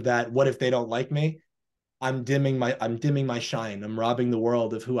because of that, what if they don't like me? I'm dimming my shine. I'm robbing the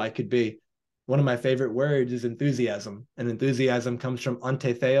world of who I could be. One of my favorite words is enthusiasm. And enthusiasm comes from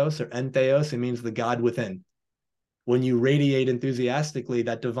antetheos or entheos. It means the God within. When you radiate enthusiastically,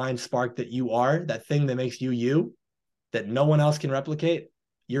 that divine spark that you are, that thing that makes you you, that no one else can replicate,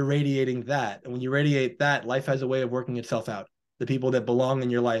 you're radiating that. And when you radiate that, life has a way of working itself out. The people that belong in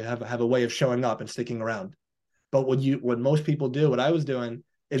your life have a way of showing up and sticking around. But what most people do, what I was doing,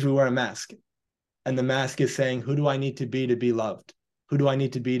 is we wear a mask. And the mask is saying, who do I need to be loved? Who do I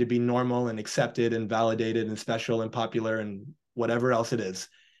need to be normal and accepted and validated and special and popular and whatever else it is?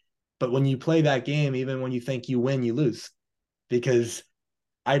 But when you play that game, even when you think you win, you lose. Because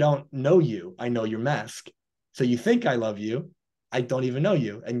I don't know you. I know your mask. So you think I love you. I don't even know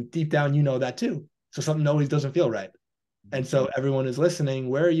you. And deep down, you know that too. So something always doesn't feel right. And so everyone is listening.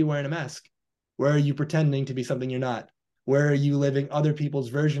 Where are you wearing a mask? Where are you pretending to be something you're not? Where are you living other people's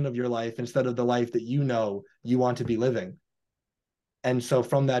version of your life instead of the life that you know you want to be living? And so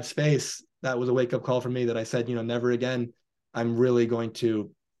from that space, that was a wake-up call for me that I said, never again. I'm really going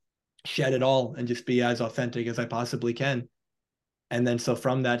to shed it all and just be as authentic as I possibly can. And then so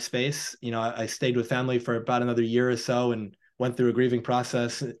from that space, I stayed with family for about another year or so and went through a grieving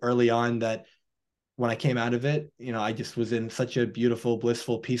process early on that when I came out of it, I just was in such a beautiful,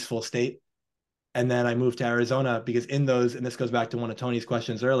 blissful, peaceful state. And then I moved to Arizona because and this goes back to one of Tony's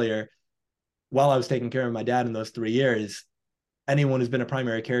questions earlier, while I was taking care of my dad in those 3 years, anyone who's been a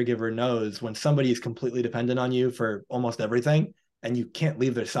primary caregiver knows when somebody is completely dependent on you for almost everything and you can't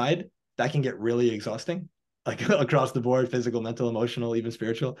leave their side, that can get really exhausting, like across the board, physical, mental, emotional, even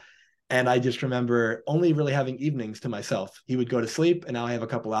spiritual. And I just remember only really having evenings to myself. He would go to sleep and now I have a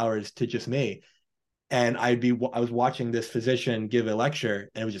couple hours to just me. And I was watching this physician give a lecture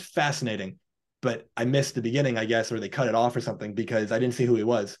and it was just fascinating. But I missed the beginning, I guess, or they cut it off or something because I didn't see who he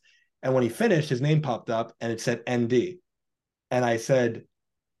was. And when he finished, his name popped up and it said ND. And I said,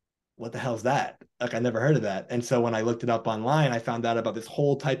 what the hell's that? Like, I never heard of that. And so when I looked it up online, I found out about this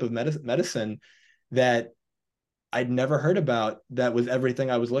whole type of medicine that I'd never heard about that was everything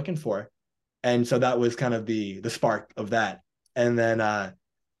I was looking for. And so that was kind of the spark of that. And then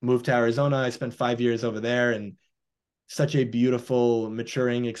moved to Arizona. I spent 5 years over there and such a beautiful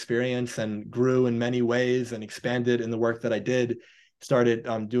maturing experience and grew in many ways and expanded in the work that I did. Started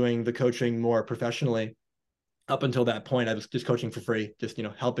doing the coaching more professionally. Up until that point, I was just coaching for free, just,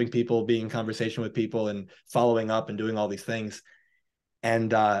 helping people, being in conversation with people and following up and doing all these things.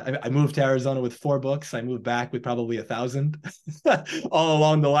 And I moved to Arizona with 4 books. I moved back with probably 1,000, all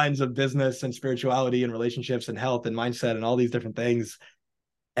along the lines of business and spirituality and relationships and health and mindset and all these different things.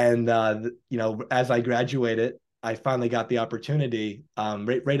 And as I graduated, I finally got the opportunity,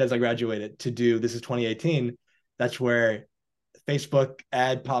 right as I graduated, to do, this is 2018. That's where Facebook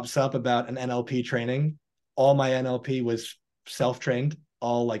ad pops up about an NLP training. All my NLP was self-trained,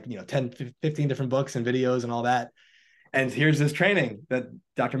 all 10, 15 different books and videos and all that. And here's this training that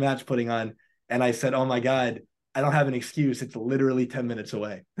Dr. Matt's putting on. And I said, oh my God, I don't have an excuse. It's literally 10 minutes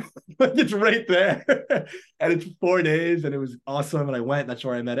away. It's right there. And it's 4 days and it was awesome. And I went, that's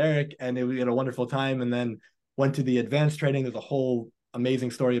where I met Eric, and we had a wonderful time. And then went to the advanced training. There's a whole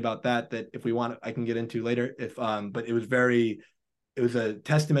amazing story about that if we want, I can get into later. But it was a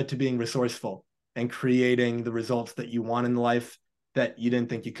testament to being resourceful and creating the results that you want in life that you didn't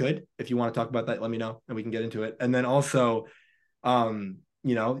think you could. If you want to talk about that, let me know and we can get into it. And then also,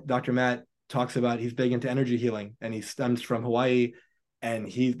 Dr. Matt talks about, he's big into energy healing and he stems from Hawaii, and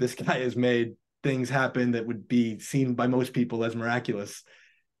this guy has made things happen that would be seen by most people as miraculous.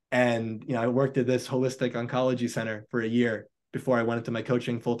 And, I worked at this holistic oncology center for a year before I went into my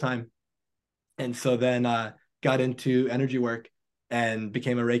coaching full time. And so then got into energy work and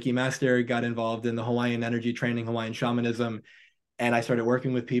became a Reiki master, got involved in the Hawaiian energy training, Hawaiian shamanism. And I started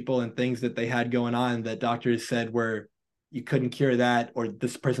working with people and things that they had going on that doctors said were, you couldn't cure that, or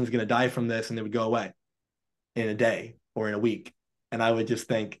this person's going to die from this, and they would go away in a day or in a week. And I would just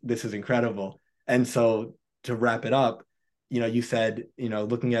think, this is incredible. And so to wrap it up, you said,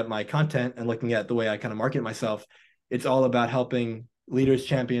 looking at my content and looking at the way I kind of market myself, it's all about helping leaders,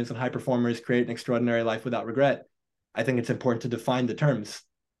 champions, and high performers create an extraordinary life without regret. I think it's important to define the terms.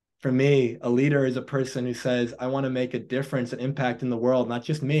 For me, a leader is a person who says, I want to make a difference and impact in the world, not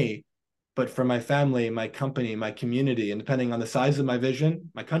just me, but for my family, my company, my community, and depending on the size of my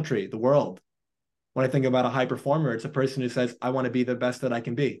vision, my country, the world. When I think about a high performer, it's a person who says, I want to be the best that I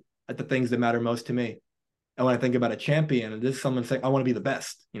can be at the things that matter most to me. And when I think about a champion, this is someone saying, I want to be the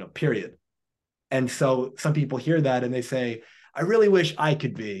best, period. And so some people hear that and they say, I really wish I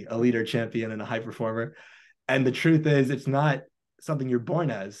could be a leader, champion, and a high performer. And the truth is, it's not something you're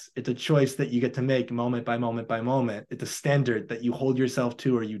born as. It's a choice that you get to make moment by moment by moment. It's a standard that you hold yourself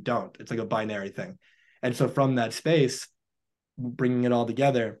to or you don't. It's like a binary thing. And so from that space, bringing it all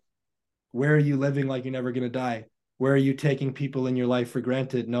together, where are you living like you're never going to die? Where are you taking people in your life for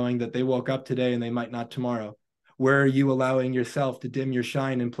granted, knowing that they woke up today and they might not tomorrow? Where are you allowing yourself to dim your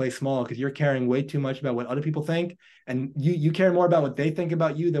shine and play small because you're caring way too much about what other people think, and you care more about what they think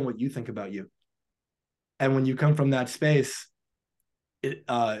about you than what you think about you? And when you come from that space,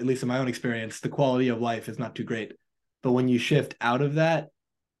 at least in my own experience, the quality of life is not too great. But when you shift out of that,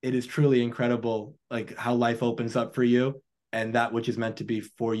 it is truly incredible, like how life opens up for you, and that which is meant to be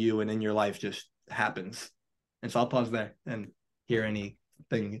for you and in your life just happens. And so I'll pause there and hear anything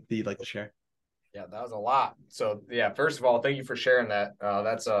that you'd like to share. Yeah, that was a lot. So yeah, first of all, thank you for sharing that. That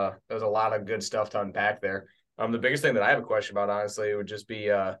was a lot of good stuff to unpack there. The biggest thing that I have a question about, honestly, would just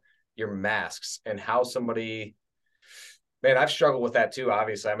be your masks and how somebody. Man, I've struggled with that too,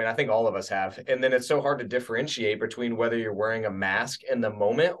 obviously. I mean, I think all of us have. And then it's so hard to differentiate between whether you're wearing a mask in the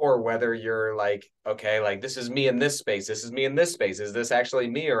moment or whether you're like, okay, like this is me in this space. This is me in this space. Is this actually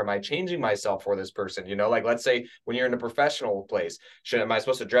me, or am I changing myself for this person? Like let's say when you're in a professional place, am I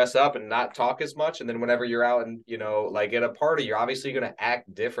supposed to dress up and not talk as much? And then whenever you're out and, like at a party, you're obviously going to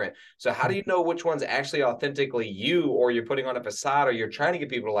act different. So how do you know which one's actually authentically you, or you're putting on a facade, or you're trying to get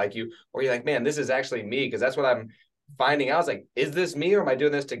people to like you, or you're like, man, this is actually me? Because that's what I'm finding out. I was like, is this me, or am I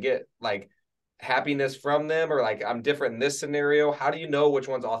doing this to get like happiness from them, or like I'm different in this scenario? How do you know which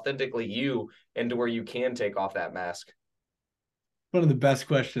one's authentically you and to where you can take off that mask? One of the best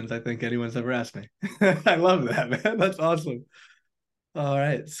questions I think anyone's ever asked me. I love that, man. That's awesome. All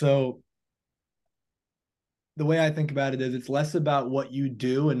right. So the way I think about it is it's less about what you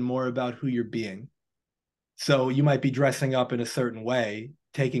do and more about who you're being. So you might be dressing up in a certain way,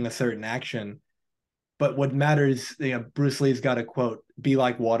 taking a certain action, but what matters, Bruce Lee's got a quote, be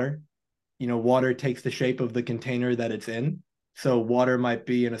like water. Water takes the shape of the container that it's in. So water might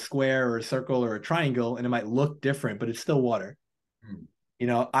be in a square or a circle or a triangle, and it might look different, but it's still water.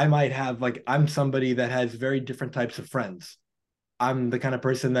 I might have, I'm somebody that has very different types of friends. I'm the kind of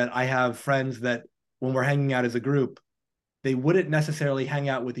person that I have friends that when we're hanging out as a group, they wouldn't necessarily hang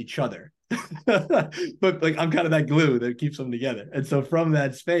out with each other. But I'm kind of that glue that keeps them together. And so from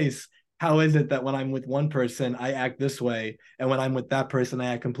that space, how is it that when I'm with one person, I act this way, and when I'm with that person,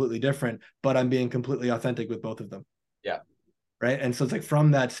 I act completely different, but I'm being completely authentic with both of them? Yeah. Right. And so it's like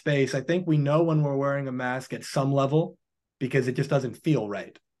from that space, I think we know when we're wearing a mask at some level, because it just doesn't feel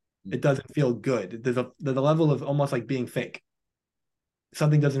right. It doesn't feel good. There's a level of almost like being fake.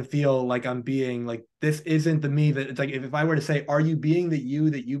 Something doesn't feel like I'm being like, this isn't the me that it's like, if I were to say, are you being that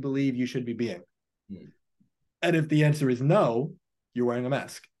you believe you should be being? And if the answer is no, you're wearing a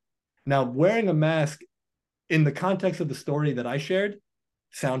mask. Now, wearing a mask in the context of the story that I shared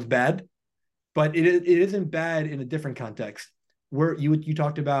sounds bad, but it isn't bad in a different context. Where you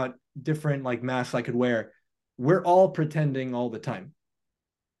talked about different like masks I could wear. We're all pretending all the time.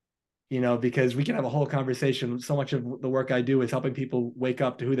 Because we can have a whole conversation. So much of the work I do is helping people wake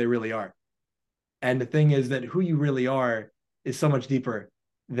up to who they really are. And the thing is that who you really are is so much deeper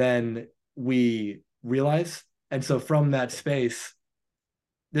than we realize. And so from that space,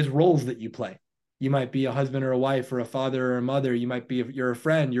 there's roles that you play. You might be a husband or a wife or a father or a mother. You're a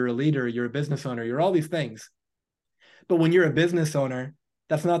friend, you're a leader, you're a business owner, you're all these things. But when you're a business owner,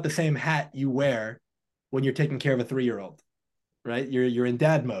 that's not the same hat you wear when you're taking care of a 3-year-old. Right? You're in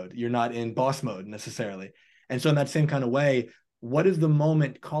dad mode. You're not in boss mode necessarily. And so in that same kind of way, what is the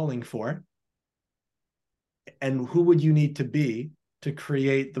moment calling for? And who would you need to be to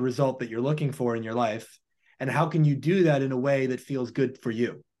create the result that you're looking for in your life? And how can you do that in a way that feels good for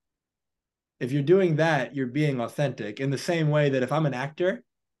you? If you're doing that, you're being authentic in the same way that if I'm an actor,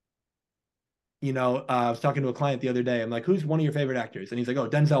 I was talking to a client the other day. I'm like, who's one of your favorite actors? And he's like, oh,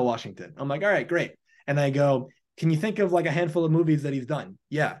 Denzel Washington. I'm like, all right, great. And I go, can you think of like a handful of movies that he's done?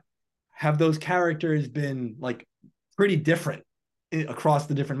 Yeah. Have those characters been like pretty different across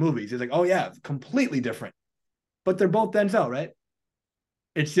the different movies? He's like, oh yeah, completely different. But they're both Denzel, right?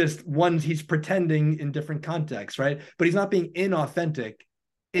 It's just one, he's pretending in different contexts, right? But he's not being inauthentic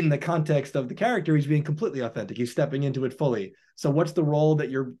in the context of the character. He's being completely authentic. He's stepping into it fully. So what's the role that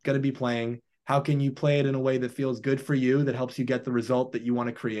you're going to be playing? How can you play it in a way that feels good for you, that helps you get the result that you want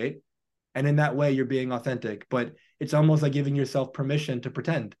to create? And in that way, you're being authentic. But it's almost like giving yourself permission to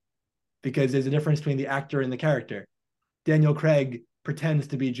pretend, because there's a difference between the actor and the character. Daniel Craig pretends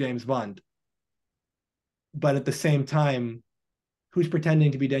to be James Bond. But at the same time, who's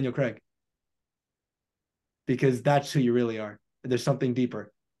pretending to be Daniel Craig? Because that's who you really are. There's something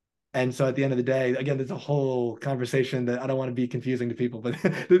deeper. And so at the end of the day, again, there's a whole conversation that I don't want to be confusing to people, but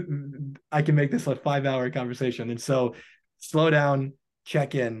I can make this a 5-hour conversation. And so slow down,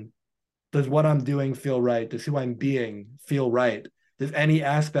 check in. Does what I'm doing feel right? Does who I'm being feel right? Does any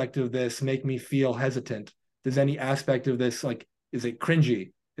aspect of this make me feel hesitant? Does any aspect of this, like, is it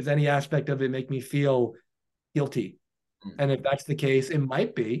cringy? Does any aspect of it make me feel guilty? And if that's the case, it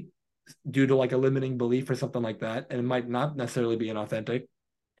might be due to like a limiting belief or something like that. And it might not necessarily be inauthentic,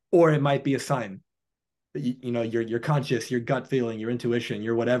 or it might be a sign that, your conscious, your gut feeling, your intuition,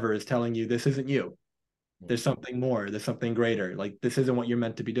 your whatever is telling you this isn't you. There's something more, there's something greater. Like, this isn't what you're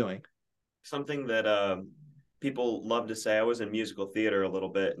meant to be doing. Something that people love to say, I was in musical theater a little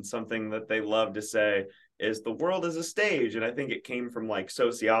bit, and something that they love to say is the world is a stage. And I think it came from like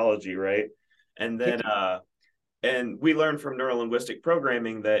sociology, right? And then and we learned from neurolinguistic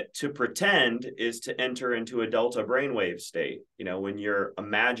programming that to pretend is to enter into a delta brainwave state. When you're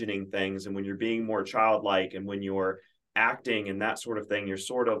imagining things and when you're being more childlike and when you're acting and that sort of thing, you're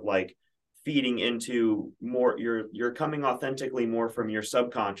sort of like feeding into more, you're coming authentically more from your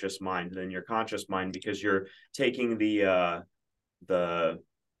subconscious mind than your conscious mind, because you're taking you're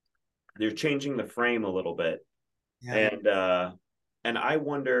changing the frame a little bit. Yeah. And I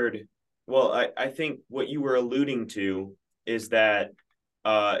wondered, well, I think what you were alluding to is that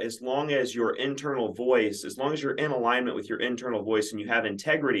as long as you're in alignment with your internal voice and you have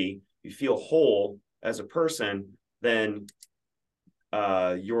integrity, you feel whole as a person, then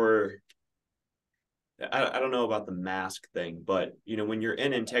I don't know about the mask thing, but when you're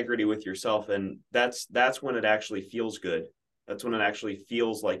in integrity with yourself, and that's when it actually feels good. That's when it actually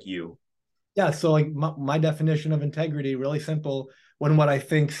feels like you. Yeah. So like my definition of integrity, really simple: when what I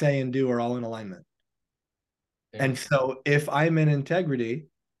think, say, and do are all in alignment. Yeah. And so if I'm in integrity,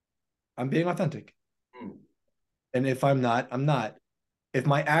 I'm being authentic. And if I'm not, I'm not. If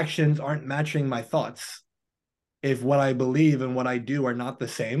my actions aren't matching my thoughts, if what I believe and what I do are not the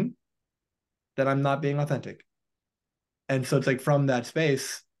same, then I'm not being authentic. And so it's like, from that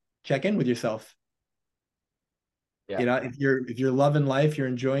space, check in with yourself. Yeah. If you're loving life, you're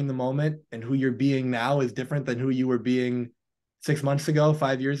enjoying the moment, and who you're being now is different than who you were being 6 months ago,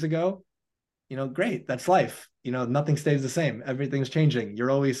 5 years ago, great. That's life. Nothing stays the same. Everything's changing.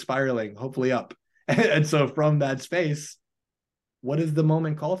 You're always spiraling, hopefully up. And so from that space, what does the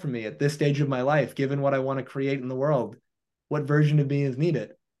moment call for me at this stage of my life, given what I want to create in the world? What version of me is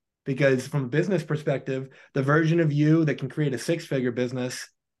needed? Because from a business perspective, the version of you that can create a 6-figure business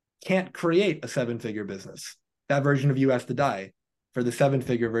can't create a 7-figure business. that version of you has to die for the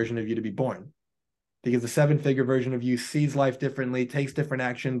 7-figure version of you to be born. Because the 7-figure version of you sees life differently, takes different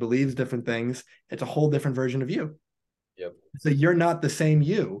action, believes different things. It's a whole different version of you. Yep. So you're not the same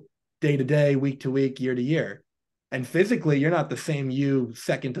you day to day, week to week, year to year. And physically, you're not the same you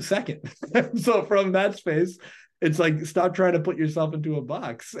second to second. So from that space, it's like, stop trying to put yourself into a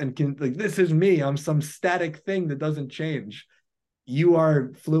box and like, this is me. I'm some static thing that doesn't change. You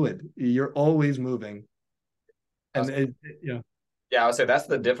are fluid. You're always moving. And Yeah, I would say that's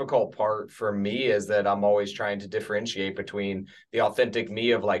the difficult part for me, is that I'm always trying to differentiate between the authentic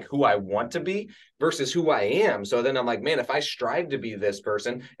me of like who I want to be versus who I am. So then I'm like, man, if I strive to be this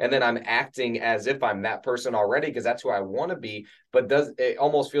person and then I'm acting as if I'm that person already because that's who I want to be, but it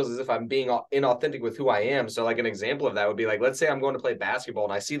almost feels as if I'm being inauthentic with who I am. So like an example of that would be like, let's say I'm going to play basketball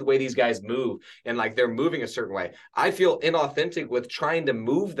and I see the way these guys move and like they're moving a certain way. I feel inauthentic with trying to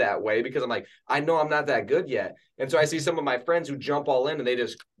move that way because I'm like, I know I'm not that good yet. And so I see some of my friends who jump all in and they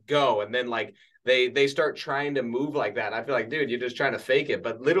just go, and then like they start trying to move like that. And I feel like, dude, you're just trying to fake it,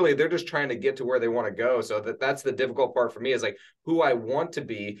 but literally they're just trying to get to where they want to go. So that's the difficult part for me, is like who I want to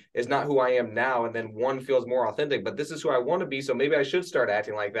be is not who I am now. And then one feels more authentic, but this is who I want to be. So maybe I should start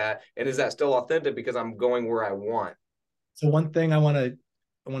acting like that. And is that still authentic because I'm going where I want? So one thing I want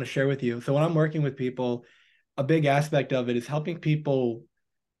to share with you. So when I'm working with people, a big aspect of it is helping people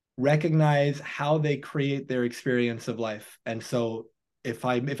recognize how they create their experience of life. And so if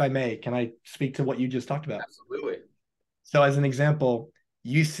I may, can I speak to what you just talked about? Absolutely. So as an example,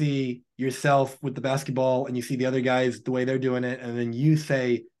 you see yourself with the basketball and you see the other guys, the way they're doing it. And then you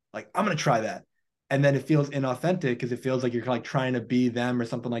say like, I'm going to try that. And then it feels inauthentic because it feels like you're like trying to be them or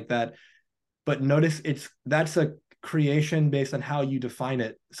something like that. But notice that's a creation based on how you define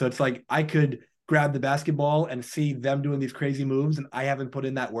it. So it's like, I could grab the basketball and see them doing these crazy moves and I haven't put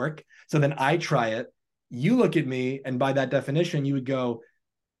in that work. So then I try it. You look at me, and by that definition, you would go,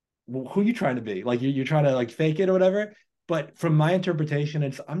 well, who are you trying to be? Like you're trying to like fake it or whatever. But from my interpretation,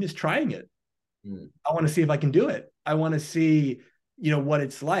 I'm just trying it. I want to see if I can do it. I want to see, what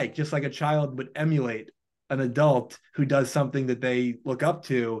it's like, just like a child would emulate an adult who does something that they look up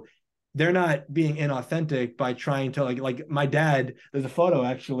to. They're not being inauthentic by trying to like my dad, there's a photo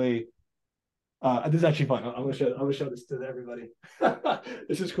actually. This is actually fun. I'm gonna show this to everybody.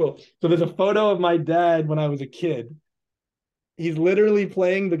 This is cool. So there's a photo of my dad when I was a kid. He's literally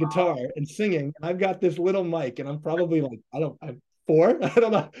playing the guitar and singing. And I've got this little mic, and I'm probably like, I'm 4. I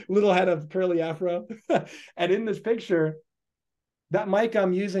don't know, little head of curly afro. And in this picture, that mic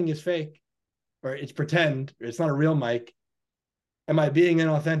I'm using is fake, or it's pretend, or it's not a real mic. Am I being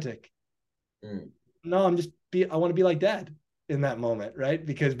inauthentic? No, I want to be like dad in that moment, right?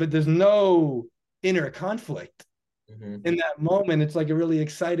 But there's no inner conflict. In that moment. It's like a really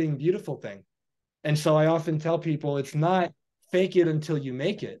exciting, beautiful thing. And so I often tell people, it's not fake it until you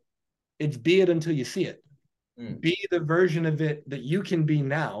make it. It's be it until you see it. Be the version of it that you can be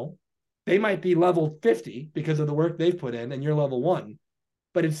now. They might be level 50 because of the work they've put in, and you're level 1,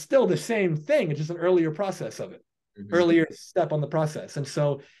 but it's still the same thing. It's just an earlier process of it, earlier step on the process. And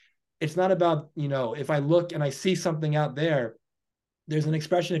so it's not about, if I look and I see something out there, there's an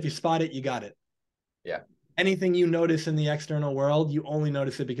expression, if you spot it, you got it. Yeah. Anything you notice in the external world, you only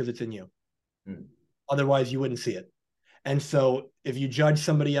notice it because it's in you. Otherwise, you wouldn't see it. And so if you judge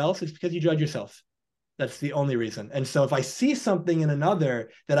somebody else, it's because you judge yourself. That's the only reason. And so if I see something in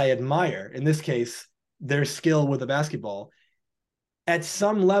another that I admire, in this case, their skill with a basketball, at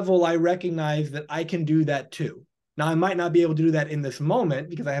some level, I recognize that I can do that too. Now, I might not be able to do that in this moment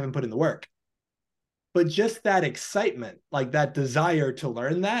because I haven't put in the work. But just that excitement, like that desire to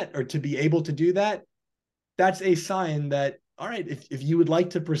learn that or to be able to do that, that's a sign that, all right, if you would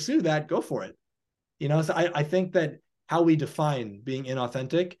like to pursue that, go for it. So I think that how we define being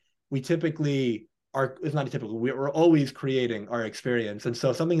inauthentic, we typically are, it's not typical, we're always creating our experience. And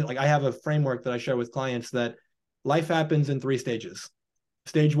so something like, I have a framework that I share with clients that life happens in 3 stages.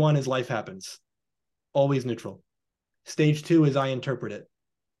 Stage 1 is life happens, always neutral. Stage 2 is I interpret it.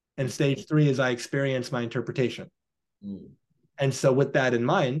 And stage 3 is I experience my interpretation. And so with that in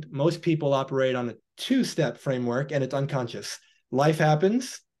mind, most people operate on a 2-step framework, and it's unconscious. Life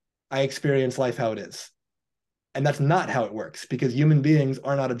happens, I experience life how it is. And that's not how it works, because human beings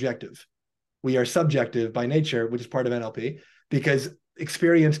are not objective. We are subjective by nature, which is part of NLP, because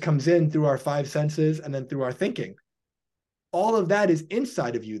experience comes in through our 5 senses and then through our thinking. All of that is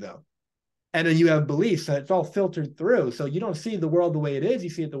inside of you, though. And then you have beliefs, and it's all filtered through. So you don't see the world the way it is,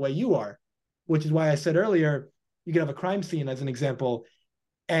 you see it the way you are, which is why I said earlier, you can have a crime scene as an example,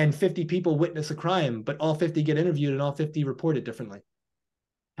 and 50 people witness a crime, but all 50 get interviewed and all 50 report it differently.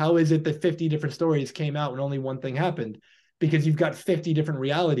 How is it that 50 different stories came out when only one thing happened? Because you've got 50 different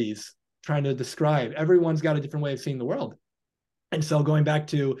realities trying to describe. Everyone's got a different way of seeing the world. And so going back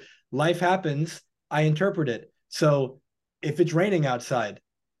to life happens, I interpret it. So if it's raining outside,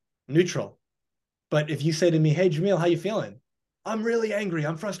 neutral. But if you say to me, hey, Jamil, how you feeling? I'm really angry.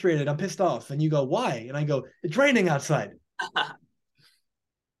 I'm frustrated. I'm pissed off. And you go, why? And I go, it's raining outside.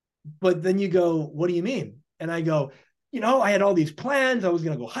 But then you go, what do you mean? And I go, I had all these plans. I was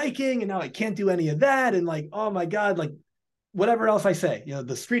going to go hiking and now I can't do any of that. And like, oh my God, like whatever else I say,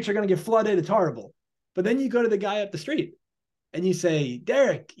 the streets are going to get flooded. It's horrible. But then you go to the guy up the street and you say,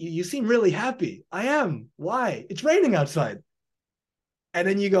 Derek, you seem really happy. I am. Why? It's raining outside. And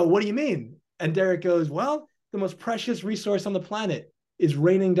then you go, what do you mean? And Derek goes, well, the most precious resource on the planet is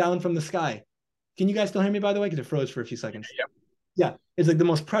raining down from the sky. Can you guys still hear me, by the way? Because it froze for a few seconds. Yep. Yeah. It's like the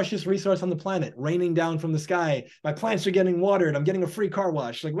most precious resource on the planet, raining down from the sky. My plants are getting watered. I'm getting a free car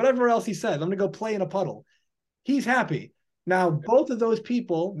wash. Like whatever else he says, I'm going to go play in a puddle. He's happy. Now, both of those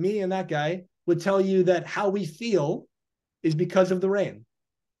people, me and that guy, would tell you that how we feel is because of the rain.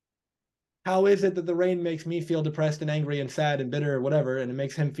 How is it that the rain makes me feel depressed and angry and sad and bitter or whatever, and it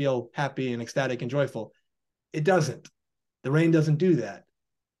makes him feel happy and ecstatic and joyful? It doesn't. The rain doesn't do that.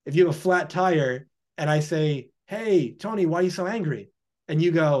 If you have a flat tire and I say, hey, Tony, why are you so angry? And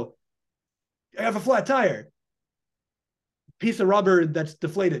you go, I have a flat tire. Piece of rubber that's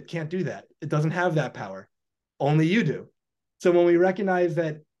deflated can't do that. It doesn't have that power. Only you do. So when we recognize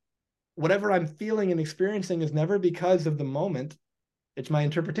that whatever I'm feeling and experiencing is never because of the moment, it's my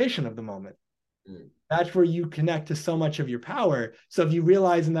interpretation of the moment. That's where you connect to so much of your power. So if you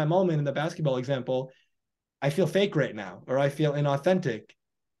realize in that moment, in the basketball example, I feel fake right now, or I feel inauthentic,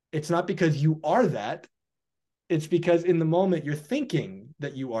 it's not because you are that. It's because in the moment you're thinking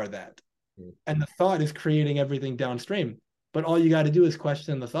that you are that. And the thought is creating everything downstream. But all you got to do is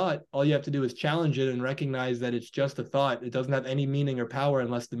question the thought. All you have to do is challenge it and recognize that it's just a thought. It doesn't have any meaning or power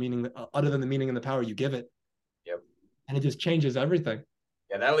unless the meaning, other than the meaning and the power you give it. Yep. And it just changes everything.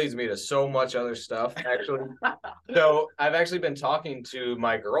 Yeah, that leads me to so much other stuff, actually. So I've actually been talking to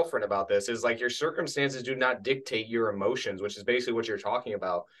my girlfriend about this. Is like your circumstances do not dictate your emotions, which is basically what you're talking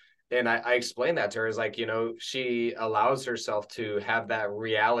about. And I explained that to her, is like, she allows herself to have that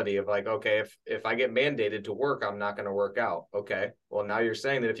reality of like, okay, if I get mandated to work, I'm not going to work out. Okay. Well, now you're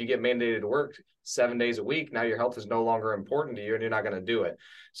saying that if you get mandated to work 7 days a week, now your health is no longer important to you and you're not going to do it.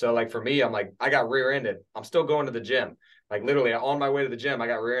 So like for me, I'm like, I got rear-ended. I'm still going to the gym. Like literally on my way to the gym, I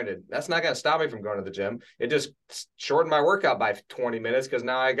got rear-ended. That's not going to stop me from going to the gym. It just shortened my workout by 20 minutes because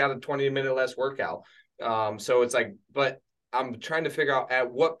now I got a 20-minute less workout. So it's like, but I'm trying to figure out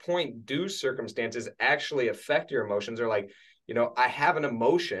at what point do circumstances actually affect your emotions, or like, I have an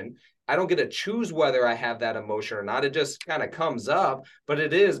emotion. I don't get to choose whether I have that emotion or not. It just kind of comes up, but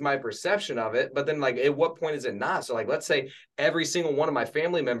it is my perception of it. But then like, at what point is it not? So like, let's say every single one of my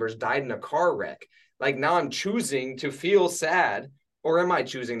family members died in a car wreck. Like now I'm choosing to feel sad, or am I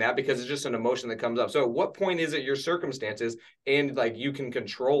choosing that because it's just an emotion that comes up? So at what point is it your circumstances and like you can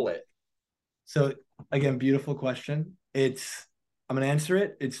control it? So again, beautiful question. I'm going to answer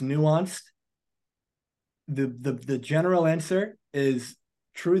it. It's nuanced. The general answer is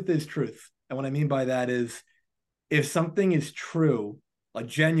truth is truth. And what I mean by that is if something is true, like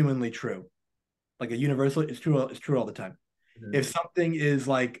genuinely true, like a universal, it's true all the time. Mm-hmm. If something is is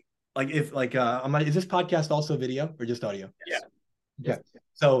this podcast also video or just audio? Yeah. Okay.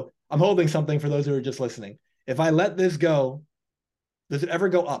 So I'm holding something for those who are just listening. If I let this go, does it ever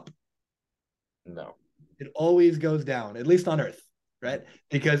go up? No. It always goes down, at least on Earth, right?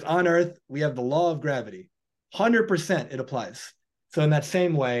 Because on Earth, we have the law of gravity. 100% it applies. So in that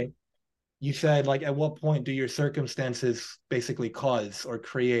same way, you said, like, at what point do your circumstances basically cause or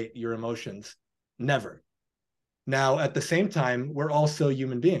create your emotions? Never. Now, at the same time, we're also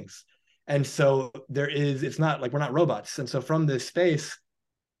human beings. And so it's not like we're not robots. And so from this space,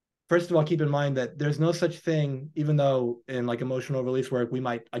 first of all, keep in mind that there's no such thing, even though in like emotional release work, we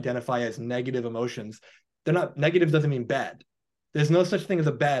might identify as negative emotions. They're not, negative doesn't mean bad. There's no such thing as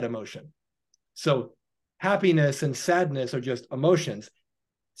a bad emotion. So happiness and sadness are just emotions.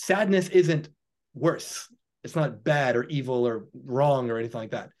 Sadness isn't worse. It's not bad or evil or wrong or anything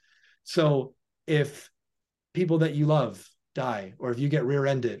like that. So if people that you love die, or if you get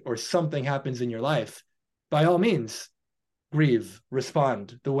rear-ended or something happens in your life, by all means, grieve,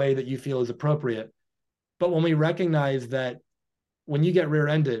 respond the way that you feel is appropriate. But when we recognize that when you get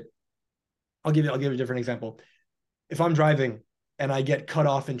rear-ended, I'll give you a different example. If I'm driving and I get cut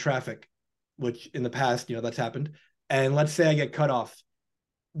off in traffic, which in the past, that's happened. And let's say I get cut off.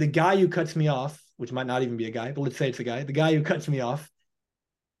 The guy who cuts me off, which might not even be a guy, but let's say it's a guy, the guy who cuts me off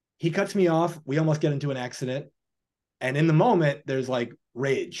he cuts me off. We almost get into an accident. And in the moment, there's like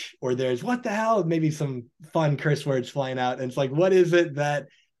rage, or there's what the hell, maybe some fun curse words flying out. And it's like, what is it that,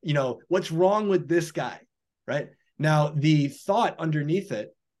 what's wrong with this guy? Right now, the thought underneath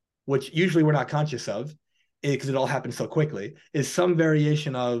it, which usually we're not conscious of because it all happens so quickly, is some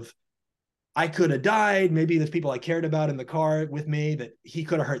variation of, I could have died. Maybe there's people I cared about in the car with me that he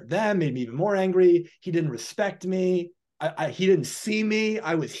could have hurt them, made me even more angry. He didn't respect me. He didn't see me.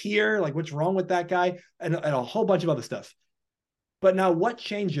 I was here. Like, what's wrong with that guy? And a whole bunch of other stuff. But now what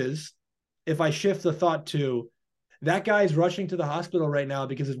changes if I shift the thought to, that guy's rushing to the hospital right now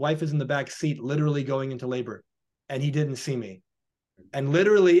because his wife is in the back seat, literally going into labor, and he didn't see me. And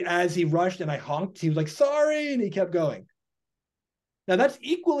literally as he rushed and I honked, he was like, sorry, and he kept going. Now that's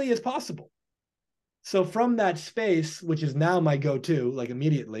equally as possible. So from that space, which is now my go-to, like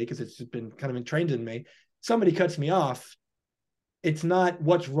immediately, because it's just been kind of entrained in me, somebody cuts me off. It's not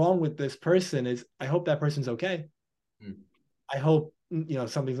what's wrong with this person, is I hope that person's okay. I hope,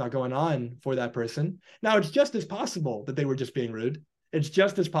 something's not going on for that person. Now, it's just as possible that they were just being rude. It's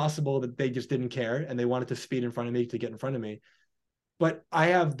just as possible that they just didn't care and they wanted to speed in front of me to get in front of me. But I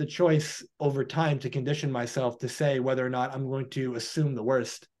have the choice over time to condition myself to say whether or not I'm going to assume the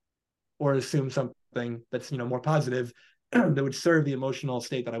worst or assume something that's, more positive that would serve the emotional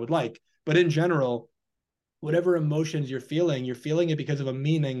state that I would like. But in general, whatever emotions you're feeling it because of a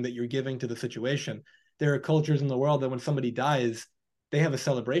meaning that you're giving to the situation. There are cultures in the world that when somebody dies, they have a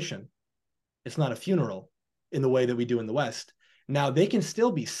celebration. It's not a funeral in the way that we do in the West. Now, they can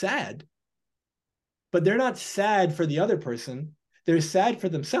still be sad, but they're not sad for the other person. They're sad for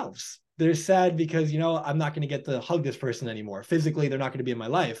themselves. They're sad because, I'm not going to get to hug this person anymore. Physically, they're not going to be in my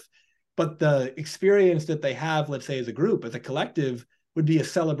life. But the experience that they have, let's say as a group, as a collective, would be a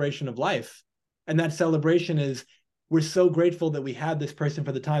celebration of life. And that celebration is, we're so grateful that we had this person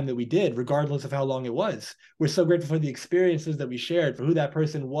for the time that we did, regardless of how long it was. We're so grateful for the experiences that we shared, for who that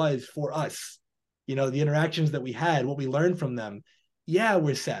person was for us. The interactions that we had, what we learned from them. Yeah,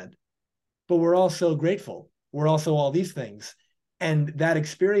 we're sad, but we're also grateful. We're also all these things. And that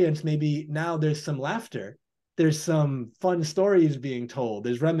experience, maybe now there's some laughter. There's some fun stories being told.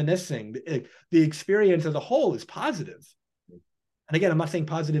 There's reminiscing. The experience as a whole is positive. And again, I'm not saying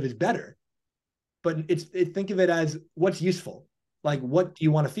positive is better, but think of it as what's useful. Like, what do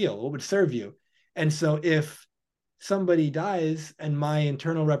you want to feel? What would serve you? And so if somebody dies and my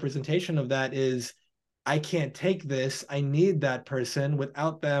internal representation of that is, I can't take this, I need that person,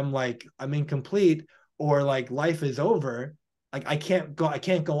 without them, like, I'm incomplete, or like life is over, like I can't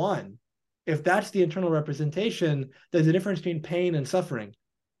go on. If that's the internal representation, there's a difference between pain and suffering.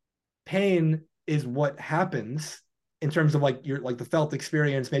 Pain is what happens in terms of like the felt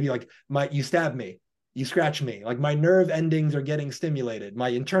experience, maybe like you stab me, you scratch me, like my nerve endings are getting stimulated, my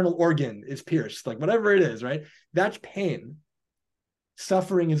internal organ is pierced, like whatever it is, right? That's pain.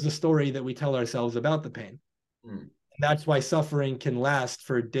 Suffering is the story that we tell ourselves about the pain. And that's why suffering can last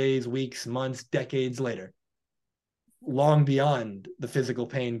for days, weeks, months, decades later, long beyond the physical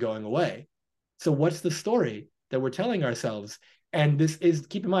pain going away. So what's the story that we're telling ourselves? And this is,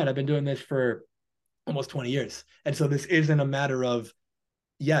 keep in mind, I've been doing this for almost 20 years. And so this isn't a matter of,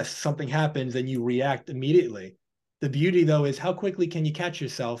 yes, something happens and you react immediately. The beauty, though, is how quickly can you catch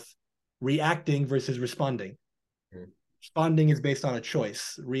yourself reacting versus responding? Responding is based on a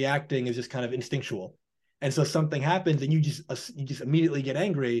choice. Reacting is just kind of instinctual. And so something happens and you just immediately get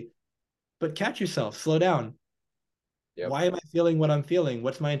angry, but catch yourself, slow down. Yep. Why am I feeling what I'm feeling?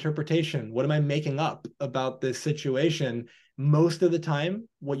 What's my interpretation? What am I making up about this situation? Most of the time,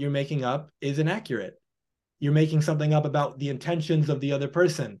 what you're making up is inaccurate. You're making something up about the intentions of the other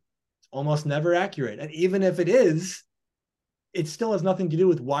person. It's almost never accurate. And even if it is, it still has nothing to do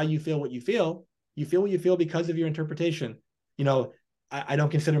with why you feel what you feel. You feel what you feel because of your interpretation. I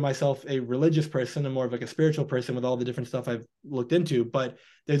don't consider myself a religious person. I'm more of like a spiritual person with all the different stuff I've looked into. But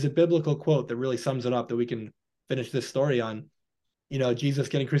there's a biblical quote that really sums it up that we can finish this story on. Jesus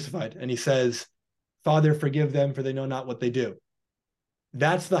getting crucified, and he says, Father, forgive them, for they know not what they do.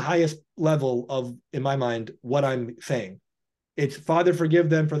 That's the highest level of, in my mind, what I'm saying. It's Father, forgive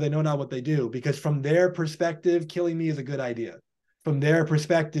them, for they know not what they do. Because from their perspective, killing me is a good idea. From their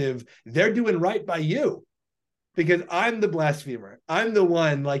perspective, they're doing right by you because I'm the blasphemer. I'm the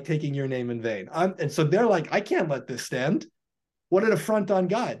one like taking your name in vain. And so they're like, I can't let this stand. What an affront on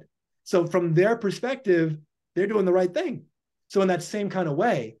God. So from their perspective, they're doing the right thing. So in that same kind of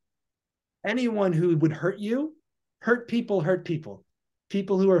way, anyone who would hurt you, hurt people.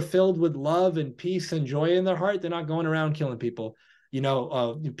 People who are filled with love and peace and joy in their heart, they're not going around killing people.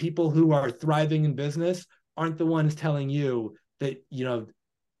 People who are thriving in business aren't the ones telling you that,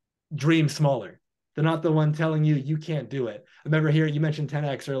 dream smaller. They're not the one telling you you can't do it. I remember hearing, you mentioned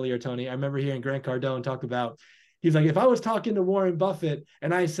 10X earlier, Tony. I remember hearing Grant Cardone talk about, he's like, if I was talking to Warren Buffett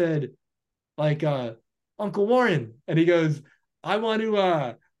and I said, like, Uncle Warren, and he goes, I want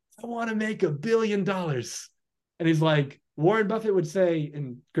to make $1 billion. And he's like, Warren Buffett would say,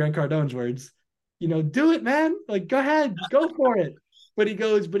 in Grant Cardone's words, do it, man. Like, go ahead, go for it. But he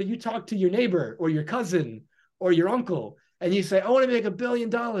goes, but if you talk to your neighbor or your cousin or your uncle and you say, I want to make $1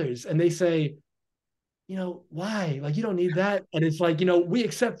 billion. And they say, why? Like, you don't need that. And it's like, we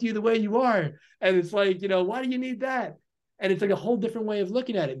accept you the way you are. And it's like, why do you need that? And it's like a whole different way of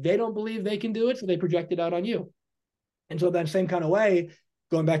looking at it. They don't believe they can do it, so they project it out on you. And so that same kind of way,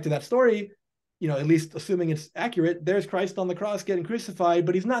 going back to that story, at least assuming it's accurate, there's Christ on the cross getting crucified,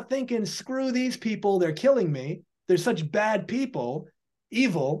 but he's not thinking, screw these people, they're killing me. They're such bad people,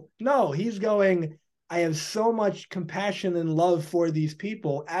 evil. No, he's going, I have so much compassion and love for these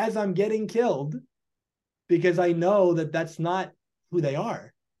people as I'm getting killed, because I know that that's not who they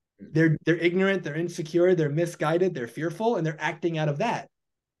are. They're ignorant, they're insecure, they're misguided, they're fearful, and they're acting out of that.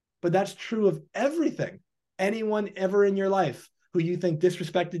 But that's true of everything. Anyone ever in your life who you think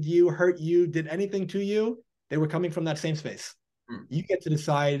disrespected you, hurt you, did anything to you, they were coming from that same space. You get to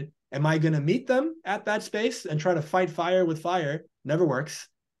decide, am I going to meet them at that space and try to fight fire with fire? Never works.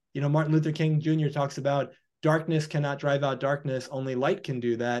 Martin Luther King Jr. talks about darkness cannot drive out darkness, only light can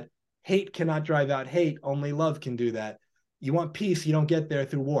do that. Hate cannot drive out hate, only love can do that. You want peace, you don't get there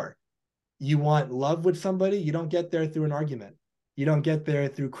through war. You want love with somebody, you don't get there through an argument. You don't get there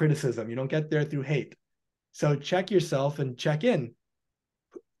through criticism. You don't get there through hate. So check yourself and check in.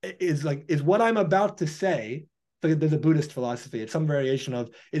 Is what I'm about to say, there's a Buddhist philosophy, it's some variation of,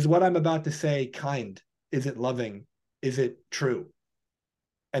 is what I'm about to say kind? Is it loving? Is it true?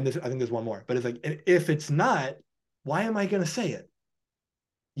 And I think there's one more, but it's like, if it's not, why am I going to say it?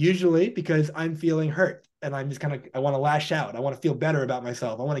 Usually because I'm feeling hurt and I'm just I want to lash out. I want to feel better about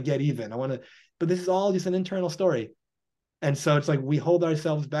myself. I want to get even. But this is all just an internal story. And so it's like we hold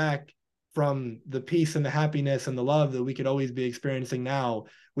ourselves back from the peace and the happiness and the love that we could always be experiencing now.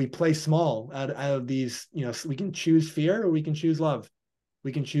 We play small out of these, we can choose fear or we can choose love.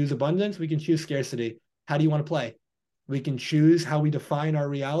 We can choose abundance. We can choose scarcity. How do you want to play? We can choose how we define our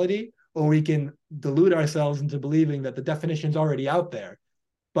reality, or we can delude ourselves into believing that the definition's already out there.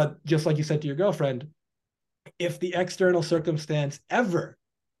 But just like you said to your girlfriend, if the external circumstance ever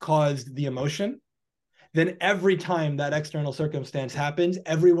caused the emotion, then every time that external circumstance happens,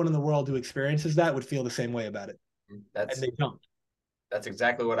 everyone in the world who experiences that would feel the same way about it. And they don't. That's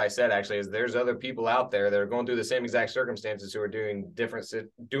exactly what I said, actually, is there's other people out there that are going through the same exact circumstances who are doing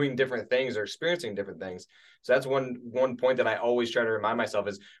different things or experiencing different things. So that's one point that I always try to remind myself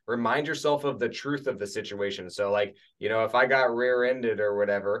is remind yourself of the truth of the situation. So like, if I got rear-ended or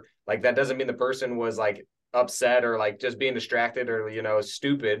whatever, like that doesn't mean the person was like upset or like just being distracted or,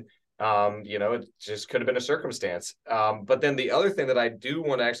 stupid. It just could have been a circumstance. But then the other thing that I do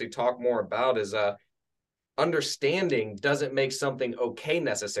want to actually talk more about is, understanding doesn't make something okay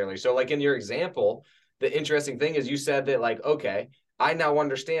necessarily. So like in your example, the interesting thing is you said that like, okay, I now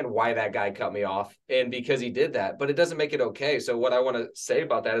understand why that guy cut me off and because he did that, but it doesn't make it okay. So what I want to say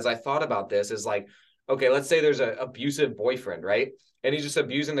about that is I thought about this is like, okay, let's say there's an abusive boyfriend, right? And he's just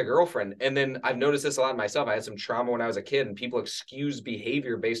abusing the girlfriend. And then I've noticed this a lot myself. I had some trauma when I was a kid and people excuse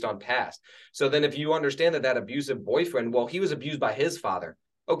behavior based on past. So then if you understand that abusive boyfriend, well, he was abused by his father.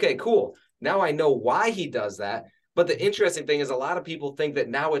 Okay, cool. Now I know why he does that. But the interesting thing is a lot of people think that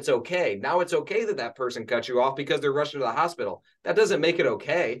now it's okay. Now it's okay that person cut you off because they're rushing to the hospital. That doesn't make it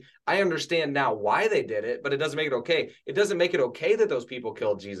okay. I understand now why they did it, but it doesn't make it okay. It doesn't make it okay that those people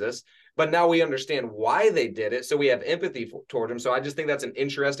killed Jesus, but now we understand why they did it. So we have empathy toward them. So I just think that's an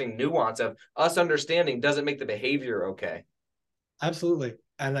interesting nuance of us understanding doesn't make the behavior okay. Absolutely.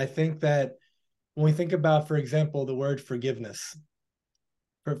 And I think that when we think about, for example, the word forgiveness,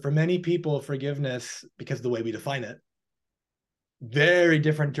 for many people, forgiveness, because of the way we define it, very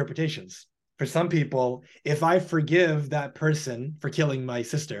different interpretations. For some people, if I forgive that person for killing my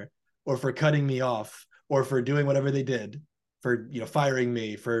sister or for cutting me off or for doing whatever they did, for firing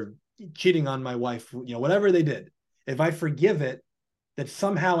me, for cheating on my wife, whatever they did, if I forgive it, that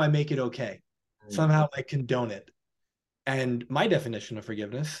somehow I make it okay. Somehow I condone it. And my definition of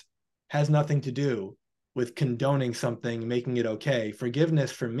forgiveness has nothing to do with condoning something, making it okay.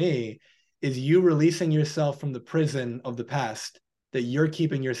 Forgiveness for me is you releasing yourself from the prison of the past that you're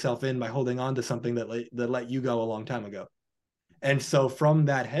keeping yourself in by holding on to something that let you go a long time ago. And so from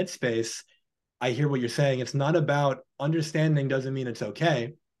that headspace, I hear what you're saying. It's not about understanding doesn't mean it's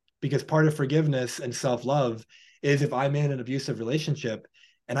okay, because part of forgiveness and self-love is if I'm in an abusive relationship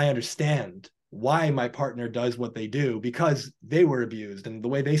and I understand why my partner does what they do because they were abused and the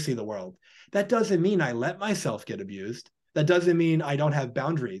way they see the world. That doesn't mean I let myself get abused. That doesn't mean I don't have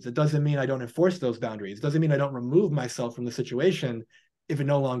boundaries. It doesn't mean I don't enforce those boundaries. It doesn't mean I don't remove myself from the situation if it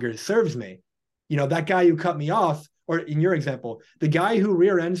no longer serves me. You know, that guy who cut me off, or in your example, the guy who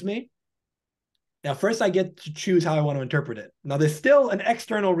rear ends me. Now, first I get to choose how I want to interpret it. Now, there's still an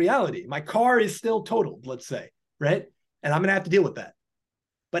external reality. My car is still totaled, let's say, right? And I'm going to have to deal with that.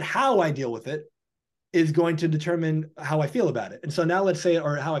 But how I deal with it is going to determine how I feel about it. And so now let's say,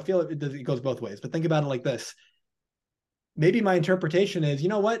 or how I feel, it goes both ways. But think about it like this. Maybe my interpretation is, you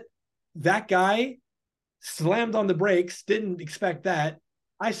know what? That guy slammed on the brakes, didn't expect that.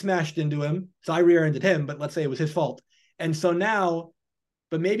 I smashed into him, so I rear-ended him, but let's say it was his fault. And so now,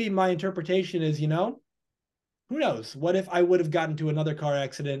 but maybe my interpretation is, you know, who knows? What if I would have gotten to another car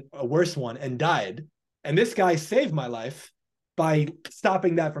accident, a worse one, and died? And this guy saved my life by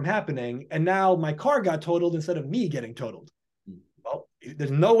stopping that from happening. And now my car got totaled instead of me getting totaled. Well,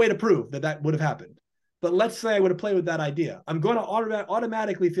 there's no way to prove that that would have happened. But let's say I would have played with that idea. I'm going to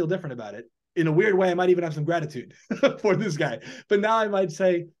automatically feel different about it. In a weird way, I might even have some gratitude for this guy. But now I might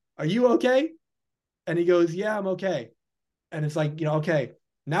say, are you okay? And he goes, yeah, I'm okay. And it's like, you know, okay,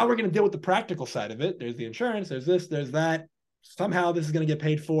 now we're going to deal with the practical side of it. There's the insurance, there's this, there's that. Somehow this is going to get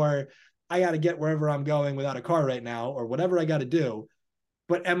paid for. I got to get wherever I'm going without a car right now, or whatever I got to do.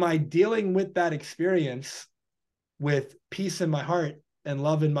 But am I dealing with that experience with peace in my heart and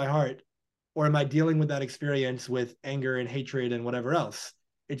love in my heart? Or am I dealing with that experience with anger and hatred and whatever else?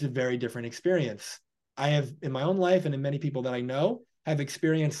 It's a very different experience. I have, in my own life and in many people that I know, have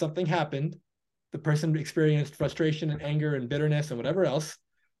experienced something happened. The person experienced frustration and anger and bitterness and whatever else.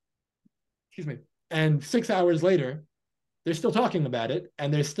 Excuse me. And 6 hours later, they're still talking about it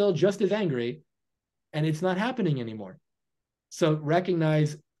and they're still just as angry and it's not happening anymore. So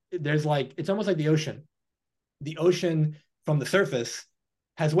recognize there's like, it's almost like the ocean. The ocean from the surface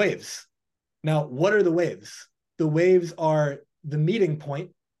has waves. Now, what are the waves? The waves are the meeting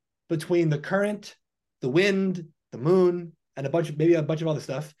point between the current, the wind, the moon, and maybe a bunch of other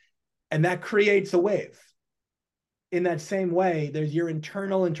stuff. And that creates a wave. In that same way, there's your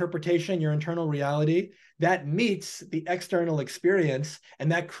internal interpretation, your internal reality that meets the external experience,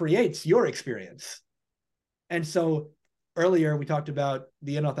 and that creates your experience. And so earlier we talked about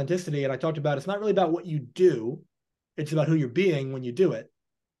the inauthenticity, and I talked about it's not really about what you do, it's about who you're being when you do it.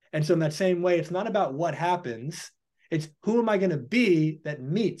 And so in that same way, it's not about what happens, it's who am I going to be that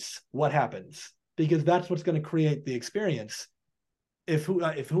meets what happens, because that's what's going to create the experience. If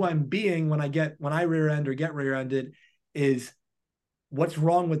who I'm being when I rear end or get rear-ended is what's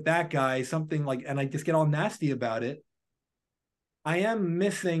wrong with that guy, something like, and I just get all nasty about it, I am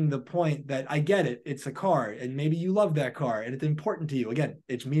missing the point that I get it. It's a car, and maybe you love that car, and it's important to you. Again,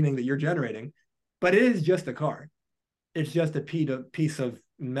 it's meaning that you're generating, but it is just a car. It's just a piece of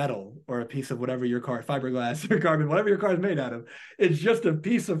metal or a piece of whatever your car, fiberglass or carbon, whatever your car is made out of. It's just a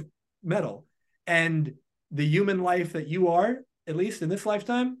piece of metal. And the human life that you are, at least in this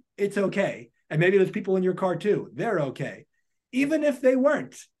lifetime, it's okay. And maybe there's people in your car too. They're okay. Even if they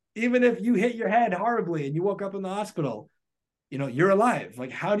weren't, even if you hit your head horribly and you woke up in the hospital, you know, you're alive.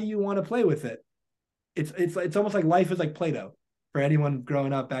 Like, how do you want to play with it? It's almost like life is like Play-Doh. For anyone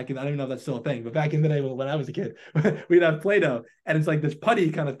growing up back in, I don't even know if that's still a thing, but back in the day when I was a kid, we'd have Play-Doh, and it's like this putty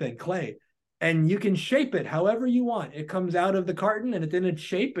kind of thing, clay. And you can shape it however you want. It comes out of the carton and it's in its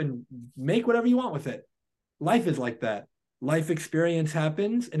shape and make whatever you want with it. Life is like that. Life experience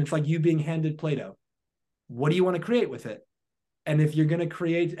happens and it's like you being handed Play-Doh. What do you want to create with it? And if you're going to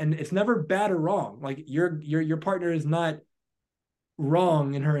create, and it's never bad or wrong, like your partner is not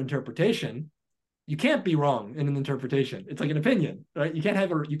wrong in her interpretation. You can't be wrong in an interpretation. It's like an opinion, right? You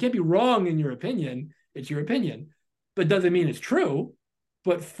can't be wrong in your opinion. It's your opinion, but doesn't mean it's true.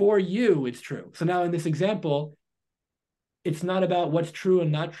 But for you, it's true. So now in this example, it's not about what's true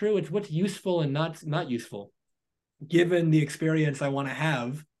and not true. It's what's useful and not useful. Given the experience I want to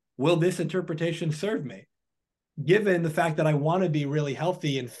have, will this interpretation serve me? Given the fact that I want to be really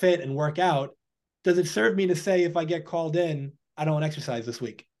healthy and fit and work out, does it serve me to say if I get called in, I don't want to exercise this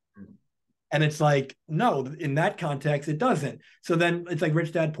week? And it's like, no, in that context, it doesn't. So then it's like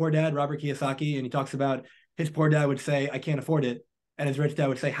Rich Dad, Poor Dad, Robert Kiyosaki, and he talks about his poor dad would say, I can't afford it. And his rich dad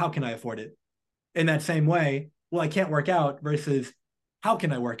would say, how can I afford it? In that same way, well, I can't work out versus how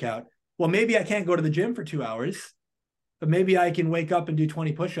can I work out? Well, maybe I can't go to the gym for 2 hours, but maybe I can wake up and do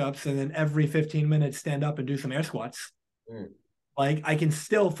 20 push-ups and then every 15 minutes stand up and do some air squats. Like I can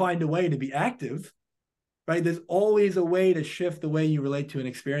still find a way to be active, right? There's always a way to shift the way you relate to an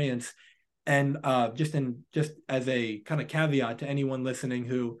experience. And just as a kind of caveat to anyone listening,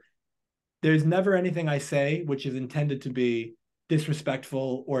 who there's never anything I say which is intended to be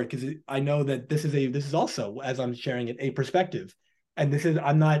disrespectful, or because I know that this is also, as I'm sharing it, a perspective. And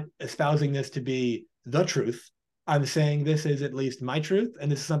I'm not espousing this to be the truth. I'm saying this is at least my truth.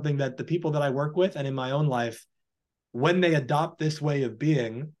 And this is something that the people that I work with and in my own life, when they adopt this way of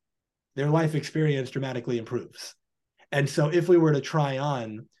being, their life experience dramatically improves. And so if we were to try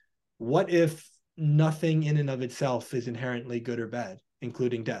on, what if nothing in and of itself is inherently good or bad,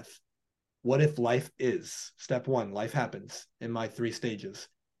 including death? What if life is? Step one, life happens in my 3 stages.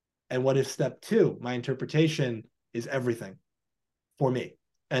 And what if step 2, my interpretation is everything for me?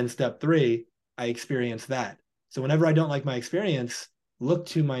 And step 3, I experience that. So whenever I don't like my experience, look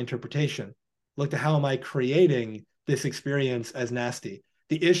to my interpretation. Look to how am I creating this experience as nasty?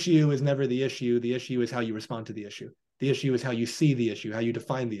 The issue is never the issue. The issue is how you respond to the issue. The issue is how you see the issue, how you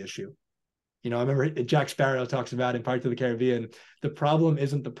define the issue. You know, I remember Jack Sparrow talks about in Pirates of the Caribbean, the problem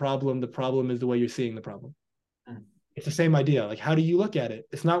isn't the problem is the way you're seeing the problem. It's the same idea. Like, how do you look at it?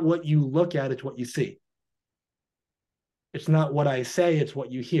 It's not what you look at, it's what you see. It's not what I say, it's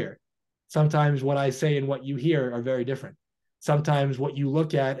what you hear. Sometimes what I say and what you hear are very different. Sometimes what you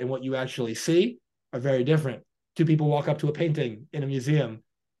look at and what you actually see are very different. 2 people walk up to a painting in a museum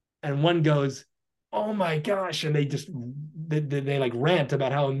and one goes, oh my gosh, and they like rant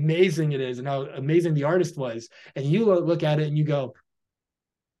about how amazing it is and how amazing the artist was. And you look at it and you go,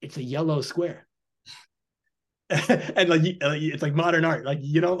 it's a yellow square. And like it's like modern art, like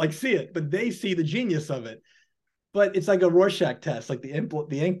you don't like see it, but they see the genius of it. But it's like a Rorschach test, like the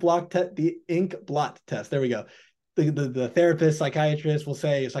ink blot test. There we go. The therapist, psychiatrist will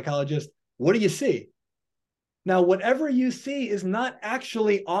say, psychologist, what do you see? Now, whatever you see is not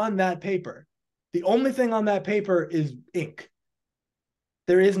actually on that paper. The only thing on that paper is ink.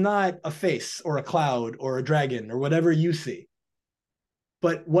 There is not a face or a cloud or a dragon or whatever you see.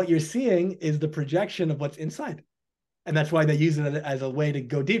 But what you're seeing is the projection of what's inside. And that's why they use it as a way to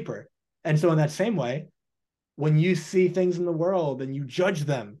go deeper. And so in that same way, when you see things in the world and you judge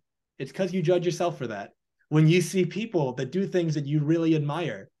them, it's because you judge yourself for that. When you see people that do things that you really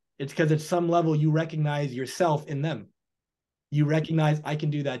admire, it's because at some level you recognize yourself in them. You recognize, I can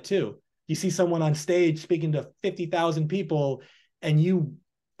do that too. You see someone on stage speaking to 50,000 people and you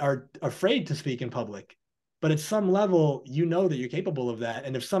are afraid to speak in public. But at some level, you know that you're capable of that.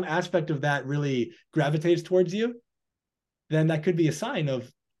 And if some aspect of that really gravitates towards you, then that could be a sign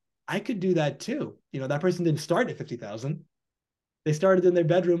of, I could do that too. You know, that person didn't start at 50,000. They started in their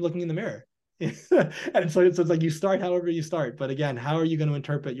bedroom looking in the mirror. And so it's like you start however you start. But again, how are you going to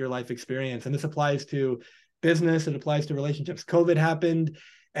interpret your life experience? And this applies to business. It applies to relationships. COVID happened.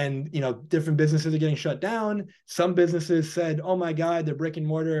 And, you know, different businesses are getting shut down. Some businesses said, oh my God, they're brick and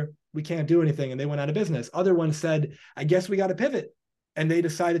mortar. We can't do anything. And they went out of business. Other ones said, I guess we got to pivot. And they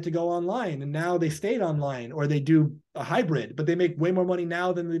decided to go online. And now they stayed online, or they do a hybrid, but they make way more money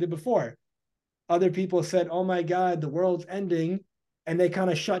now than they did before. Other people said, oh my God, the world's ending. And they kind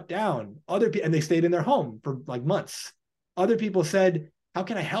of shut down. And they stayed in their home for like months. Other people said, how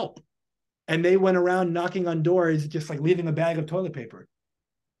can I help? And they went around knocking on doors, just like leaving a bag of toilet paper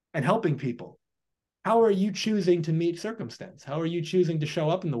and helping people. How are you choosing to meet circumstance? How are you choosing to show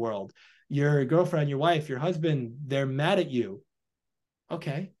up in the world? Your girlfriend, your wife, your husband, they're mad at you.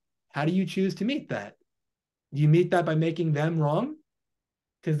 Okay, how do you choose to meet that? Do you meet that by making them wrong?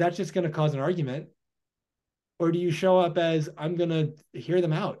 Because that's just going to cause an argument. Or do you show up as, I'm going to hear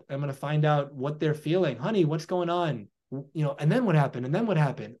them out. I'm going to find out what they're feeling. Honey, what's going on? You know, and then what happened? And then what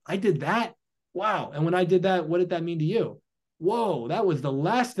happened? I did that. Wow. And when I did that, what did that mean to you? Whoa, that was the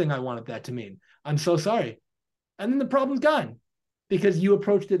last thing I wanted that to mean. I'm so sorry. And then the problem's gone because you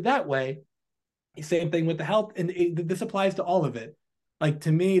approached it that way. Same thing with the health. And this applies to all of it. Like,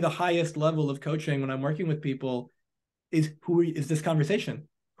 to me, the highest level of coaching when I'm working with people is this conversation.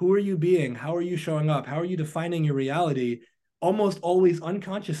 Who are you being? How are you showing up? How are you defining your reality? Almost always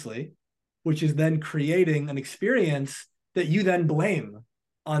unconsciously, which is then creating an experience that you then blame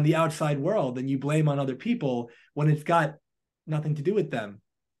on the outside world and you blame on other people when it's got nothing to do with them,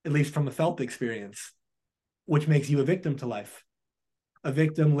 at least from a felt experience, which makes you a victim to life. A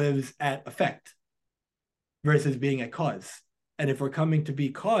victim lives at effect versus being at cause. And if we're coming to be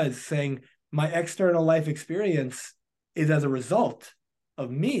cause, saying my external life experience is as a result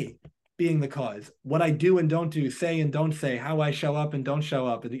of me being the cause, what I do and don't do, say and don't say, how I show up and don't show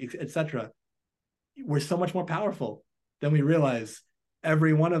up, etc. We're so much more powerful than we realize.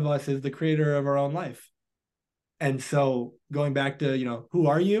 Every one of us is the creator of our own life. And so going back to, you know, who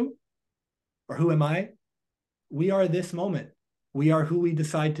are you or who am I? We are this moment. We are who we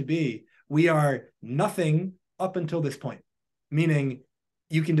decide to be. We are nothing up until this point, meaning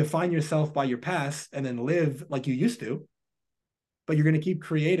you can define yourself by your past and then live like you used to, but you're going to keep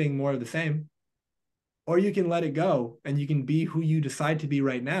creating more of the same. Or you can let it go and you can be who you decide to be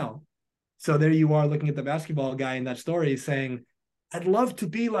right now. So there you are looking at the basketball guy in that story saying, I'd love to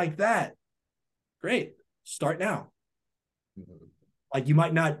be like that. Great. Start now. Like you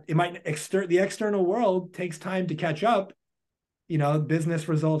might not, the external world takes time to catch up. You know, business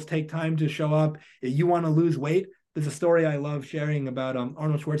results take time to show up. If you want to lose weight, there's a story I love sharing about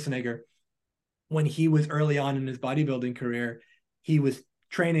Arnold Schwarzenegger. When he was early on in his bodybuilding career, he was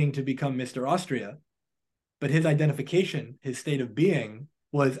training to become Mr. Austria, but his identification, his state of being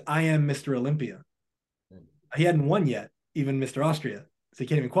was, I am Mr. Olympia. He hadn't won yet, even Mr. Austria. So he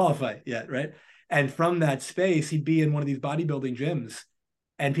can't even qualify yet, right? And from that space, he'd be in one of these bodybuilding gyms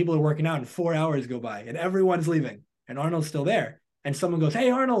and people are working out and 4 hours go by and everyone's leaving and Arnold's still there. And someone goes,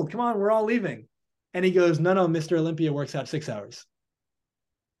 hey, Arnold, come on, we're all leaving. And he goes, no, Mr. Olympia works out 6 hours.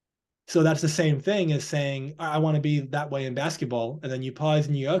 So that's the same thing as saying, I want to be that way in basketball. And then you pause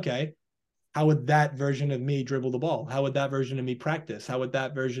and you go, okay, how would that version of me dribble the ball? How would that version of me practice? How would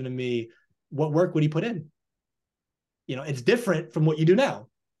that version of me, what work would he put in? You know, it's different from what you do now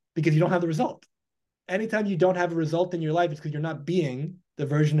because you don't have the result. Anytime you don't have a result in your life, it's because you're not being the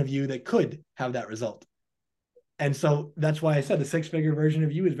version of you that could have that result. And so that's why I said the 6-figure version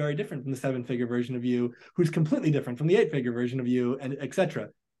of you is very different from the 7-figure version of you, who's completely different from the 8-figure version of you, and et cetera.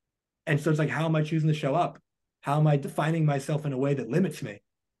 And so it's like, how am I choosing to show up? How am I defining myself in a way that limits me?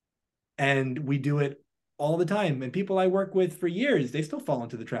 And we do it all the time. And people I work with for years, they still fall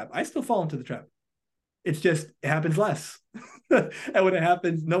into the trap. I still fall into the trap. It's just, it happens less. And when it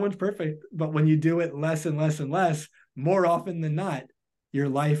happens, no one's perfect. But when you do it less and less and less, more often than not, your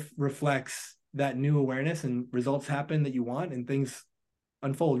life reflects that new awareness and results happen that you want and things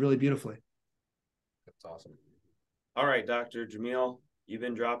unfold really beautifully. That's awesome. All right, Dr. Jamil, you've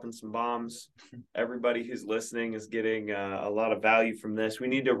been dropping some bombs. Everybody who's listening is getting a lot of value from this. We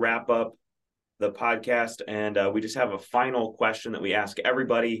need to wrap up the podcast, and we just have a final question that we ask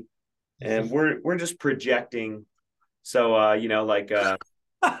everybody, and we're just projecting. So, you know, like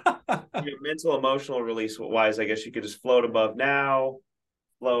mental, emotional release wise, I guess you could just float above now,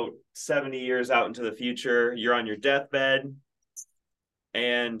 float 70 years out into the future. You're on your deathbed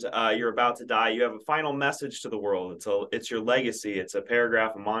and you're about to die. You have a final message to the world. It's your legacy. It's a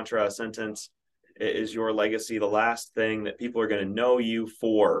paragraph, a mantra, a sentence. It is your legacy, the last thing that people are going to know you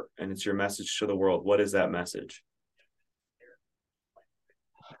for, and it's your message to the world. What is that message?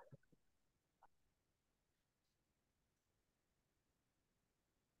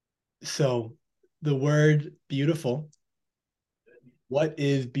 So the word beautiful. What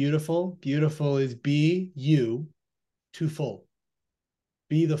is beautiful? Beautiful is be you to full.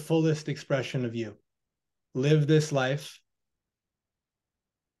 Be the fullest expression of you. Live this life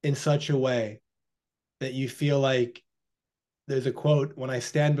in such a way that you feel like, there's a quote, when I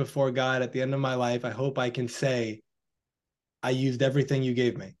stand before God at the end of my life, I hope I can say, I used everything you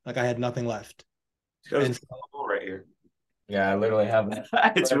gave me. Like I had nothing left. And right here. Yeah, I literally have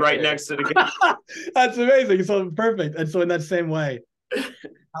that. It's right next to the That's amazing. So perfect. And so in that same way,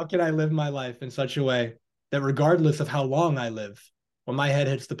 how can I live my life in such a way that regardless of how long I live, when my head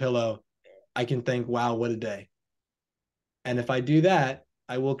hits the pillow, I can think, wow, what a day. And if I do that,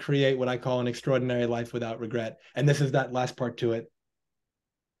 I will create what I call an extraordinary life without regret. And this is that last part to it.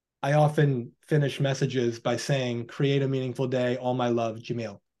 I often finish messages by saying, create a meaningful day, all my love,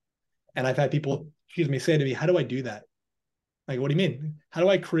 Jamil. And I've had people, say to me, how do I do that? Like, what do you mean? How do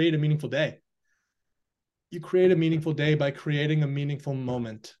I create a meaningful day? You create a meaningful day by creating a meaningful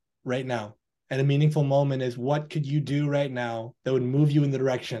moment right now. And a meaningful moment is, what could you do right now that would move you in the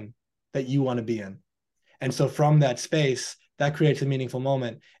direction that you want to be in? And so from that space, that creates a meaningful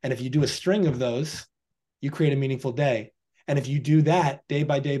moment. And if you do a string of those, you create a meaningful day. And if you do that day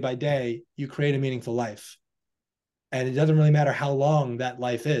by day by day, you create a meaningful life. And it doesn't really matter how long that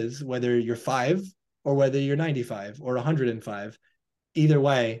life is, whether you're 5 or whether you're 95 or 105. Either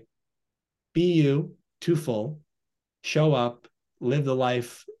way, be you to full, show up, live the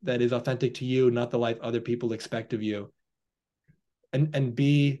life that is authentic to you, not the life other people expect of you. And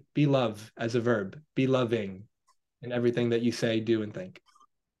be love as a verb, be loving in everything that you say, do, and think.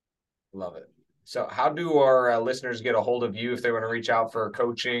 Love it. So how do our listeners get a hold of you if they want to reach out for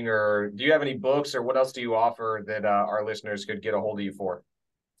coaching, or do you have any books, or what else do you offer that our listeners could get a hold of you for?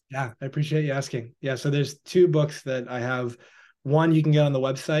 Yeah, I appreciate you asking. Yeah, so there's 2 books that I have. One you can get on the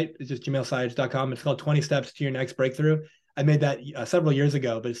website. It's just jamilsayegh.com. It's called 20 Steps to Your Next Breakthrough. I made that several years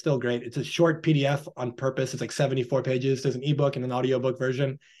ago, but it's still great. It's a short PDF on purpose. It's like 74 pages. There's an ebook and an audiobook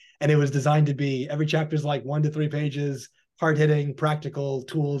version. And it was designed to be, every chapter is like 1 to 3 pages, hard hitting, practical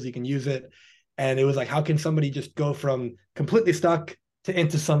tools. You can use it. And it was like, how can somebody just go from completely stuck to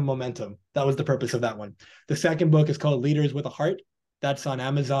into some momentum? That was the purpose of that one. The second book is called Leaders with a Heart. That's on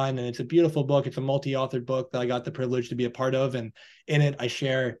Amazon, and it's a beautiful book. It's a multi-authored book that I got the privilege to be a part of. And in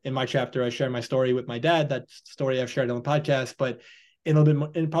it, in my chapter, I share my story with my dad. That story I've shared on the podcast, but in a little bit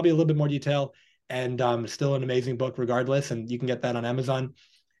more, in probably a little bit more detail. And still an amazing book regardless. And you can get that on Amazon.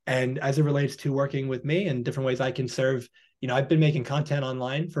 And as it relates to working with me and different ways I can serve, I've been making content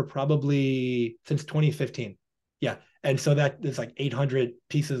online for probably since 2015. Yeah. And so that is like 800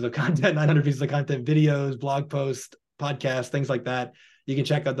 pieces of content, 900 pieces of content, videos, blog posts, podcasts, things like that. You can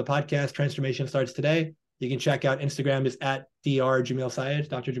check out the podcast, Transformation Starts Today. You can check out Instagram is at Dr. Jamil Sayegh,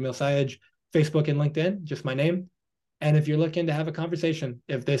 Dr. Jamil Sayegh, Facebook and LinkedIn, just my name. And if you're looking to have a conversation,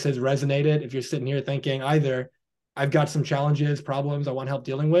 if this has resonated, if you're sitting here thinking either I've got some challenges, problems I want help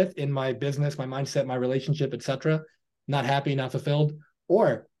dealing with in my business, my mindset, my relationship, etc., not happy, not fulfilled,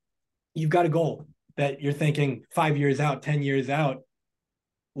 or you've got a goal that you're thinking 5 years out, 10 years out,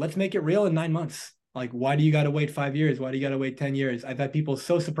 let's make it real in 9 months. Like, why do you got to wait 5 years? Why do you got to wait 10 years? I've had people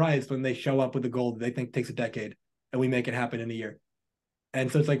so surprised when they show up with a goal that they think takes a decade and we make it happen in a year. And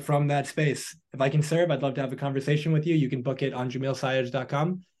so it's like from that space, if I can serve, I'd love to have a conversation with you. You can book it on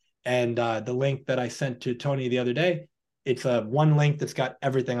jamilsayegh.com. And the link that I sent to Tony the other day, it's a one link that's got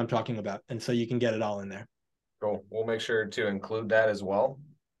everything I'm talking about. And so you can get it all in there. Cool. We'll make sure to include that as well.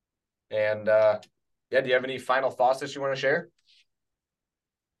 And do you have any final thoughts that you want to share?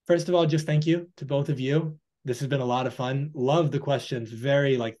 First of all, just thank you to both of you. This has been a lot of fun. Love the questions,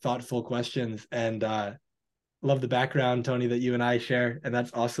 very thoughtful questions, and love the background, Tony, that you and I share, and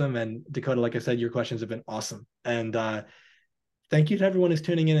that's awesome. And Dakota, like I said, your questions have been awesome. And thank you to everyone who's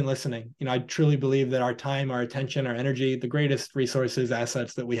tuning in and listening. I truly believe that our time, our attention, our energy, the greatest resources,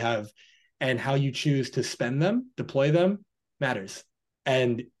 assets that we have, and how you choose to spend them, deploy them, matters.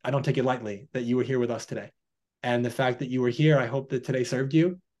 And I don't take it lightly that you were here with us today. And the fact that you were here, I hope that today served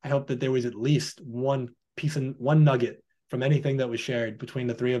you. I hope that there was at least one nugget from anything that was shared between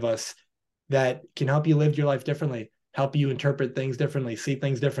the three of us that can help you live your life differently, help you interpret things differently, see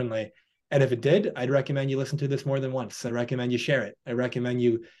things differently. And if it did, I'd recommend you listen to this more than once. I recommend you share it. I recommend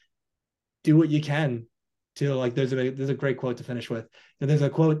you do what you can to, there's a great quote to finish with. And there's a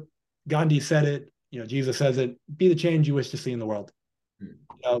quote, Gandhi said it, Jesus says it, be the change you wish to see in the world.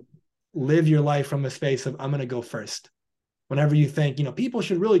 Live your life from a space of, I'm going to go first. Whenever you think, people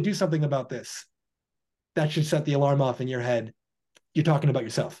should really do something about this, that should set the alarm off in your head. You're talking about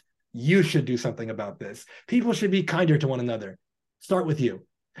yourself. You should do something about this. People should be kinder to one another. Start with you.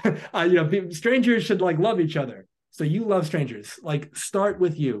 Strangers should love each other. So you love strangers. Start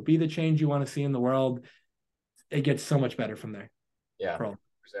with you. Be the change you want to see in the world. It gets so much better from there. Yeah.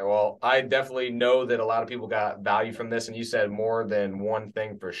 Well, I definitely know that a lot of people got value from this, and you said more than one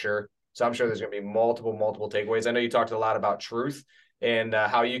thing for sure. So I'm sure there's going to be multiple takeaways. I know you talked a lot about truth and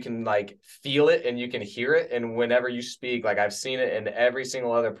how you can feel it and you can hear it. And whenever you speak, I've seen it in every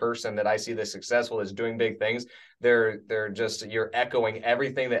single other person that I see that's successful is doing big things. You're echoing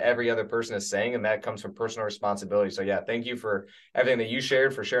everything that every other person is saying. And that comes from personal responsibility. So yeah, thank you for everything that you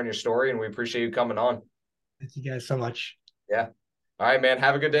shared, for sharing your story. And we appreciate you coming on. Thank you guys so much. Yeah. All right, man.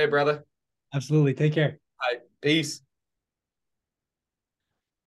 Have a good day, brother. Absolutely. Take care. All right. Peace.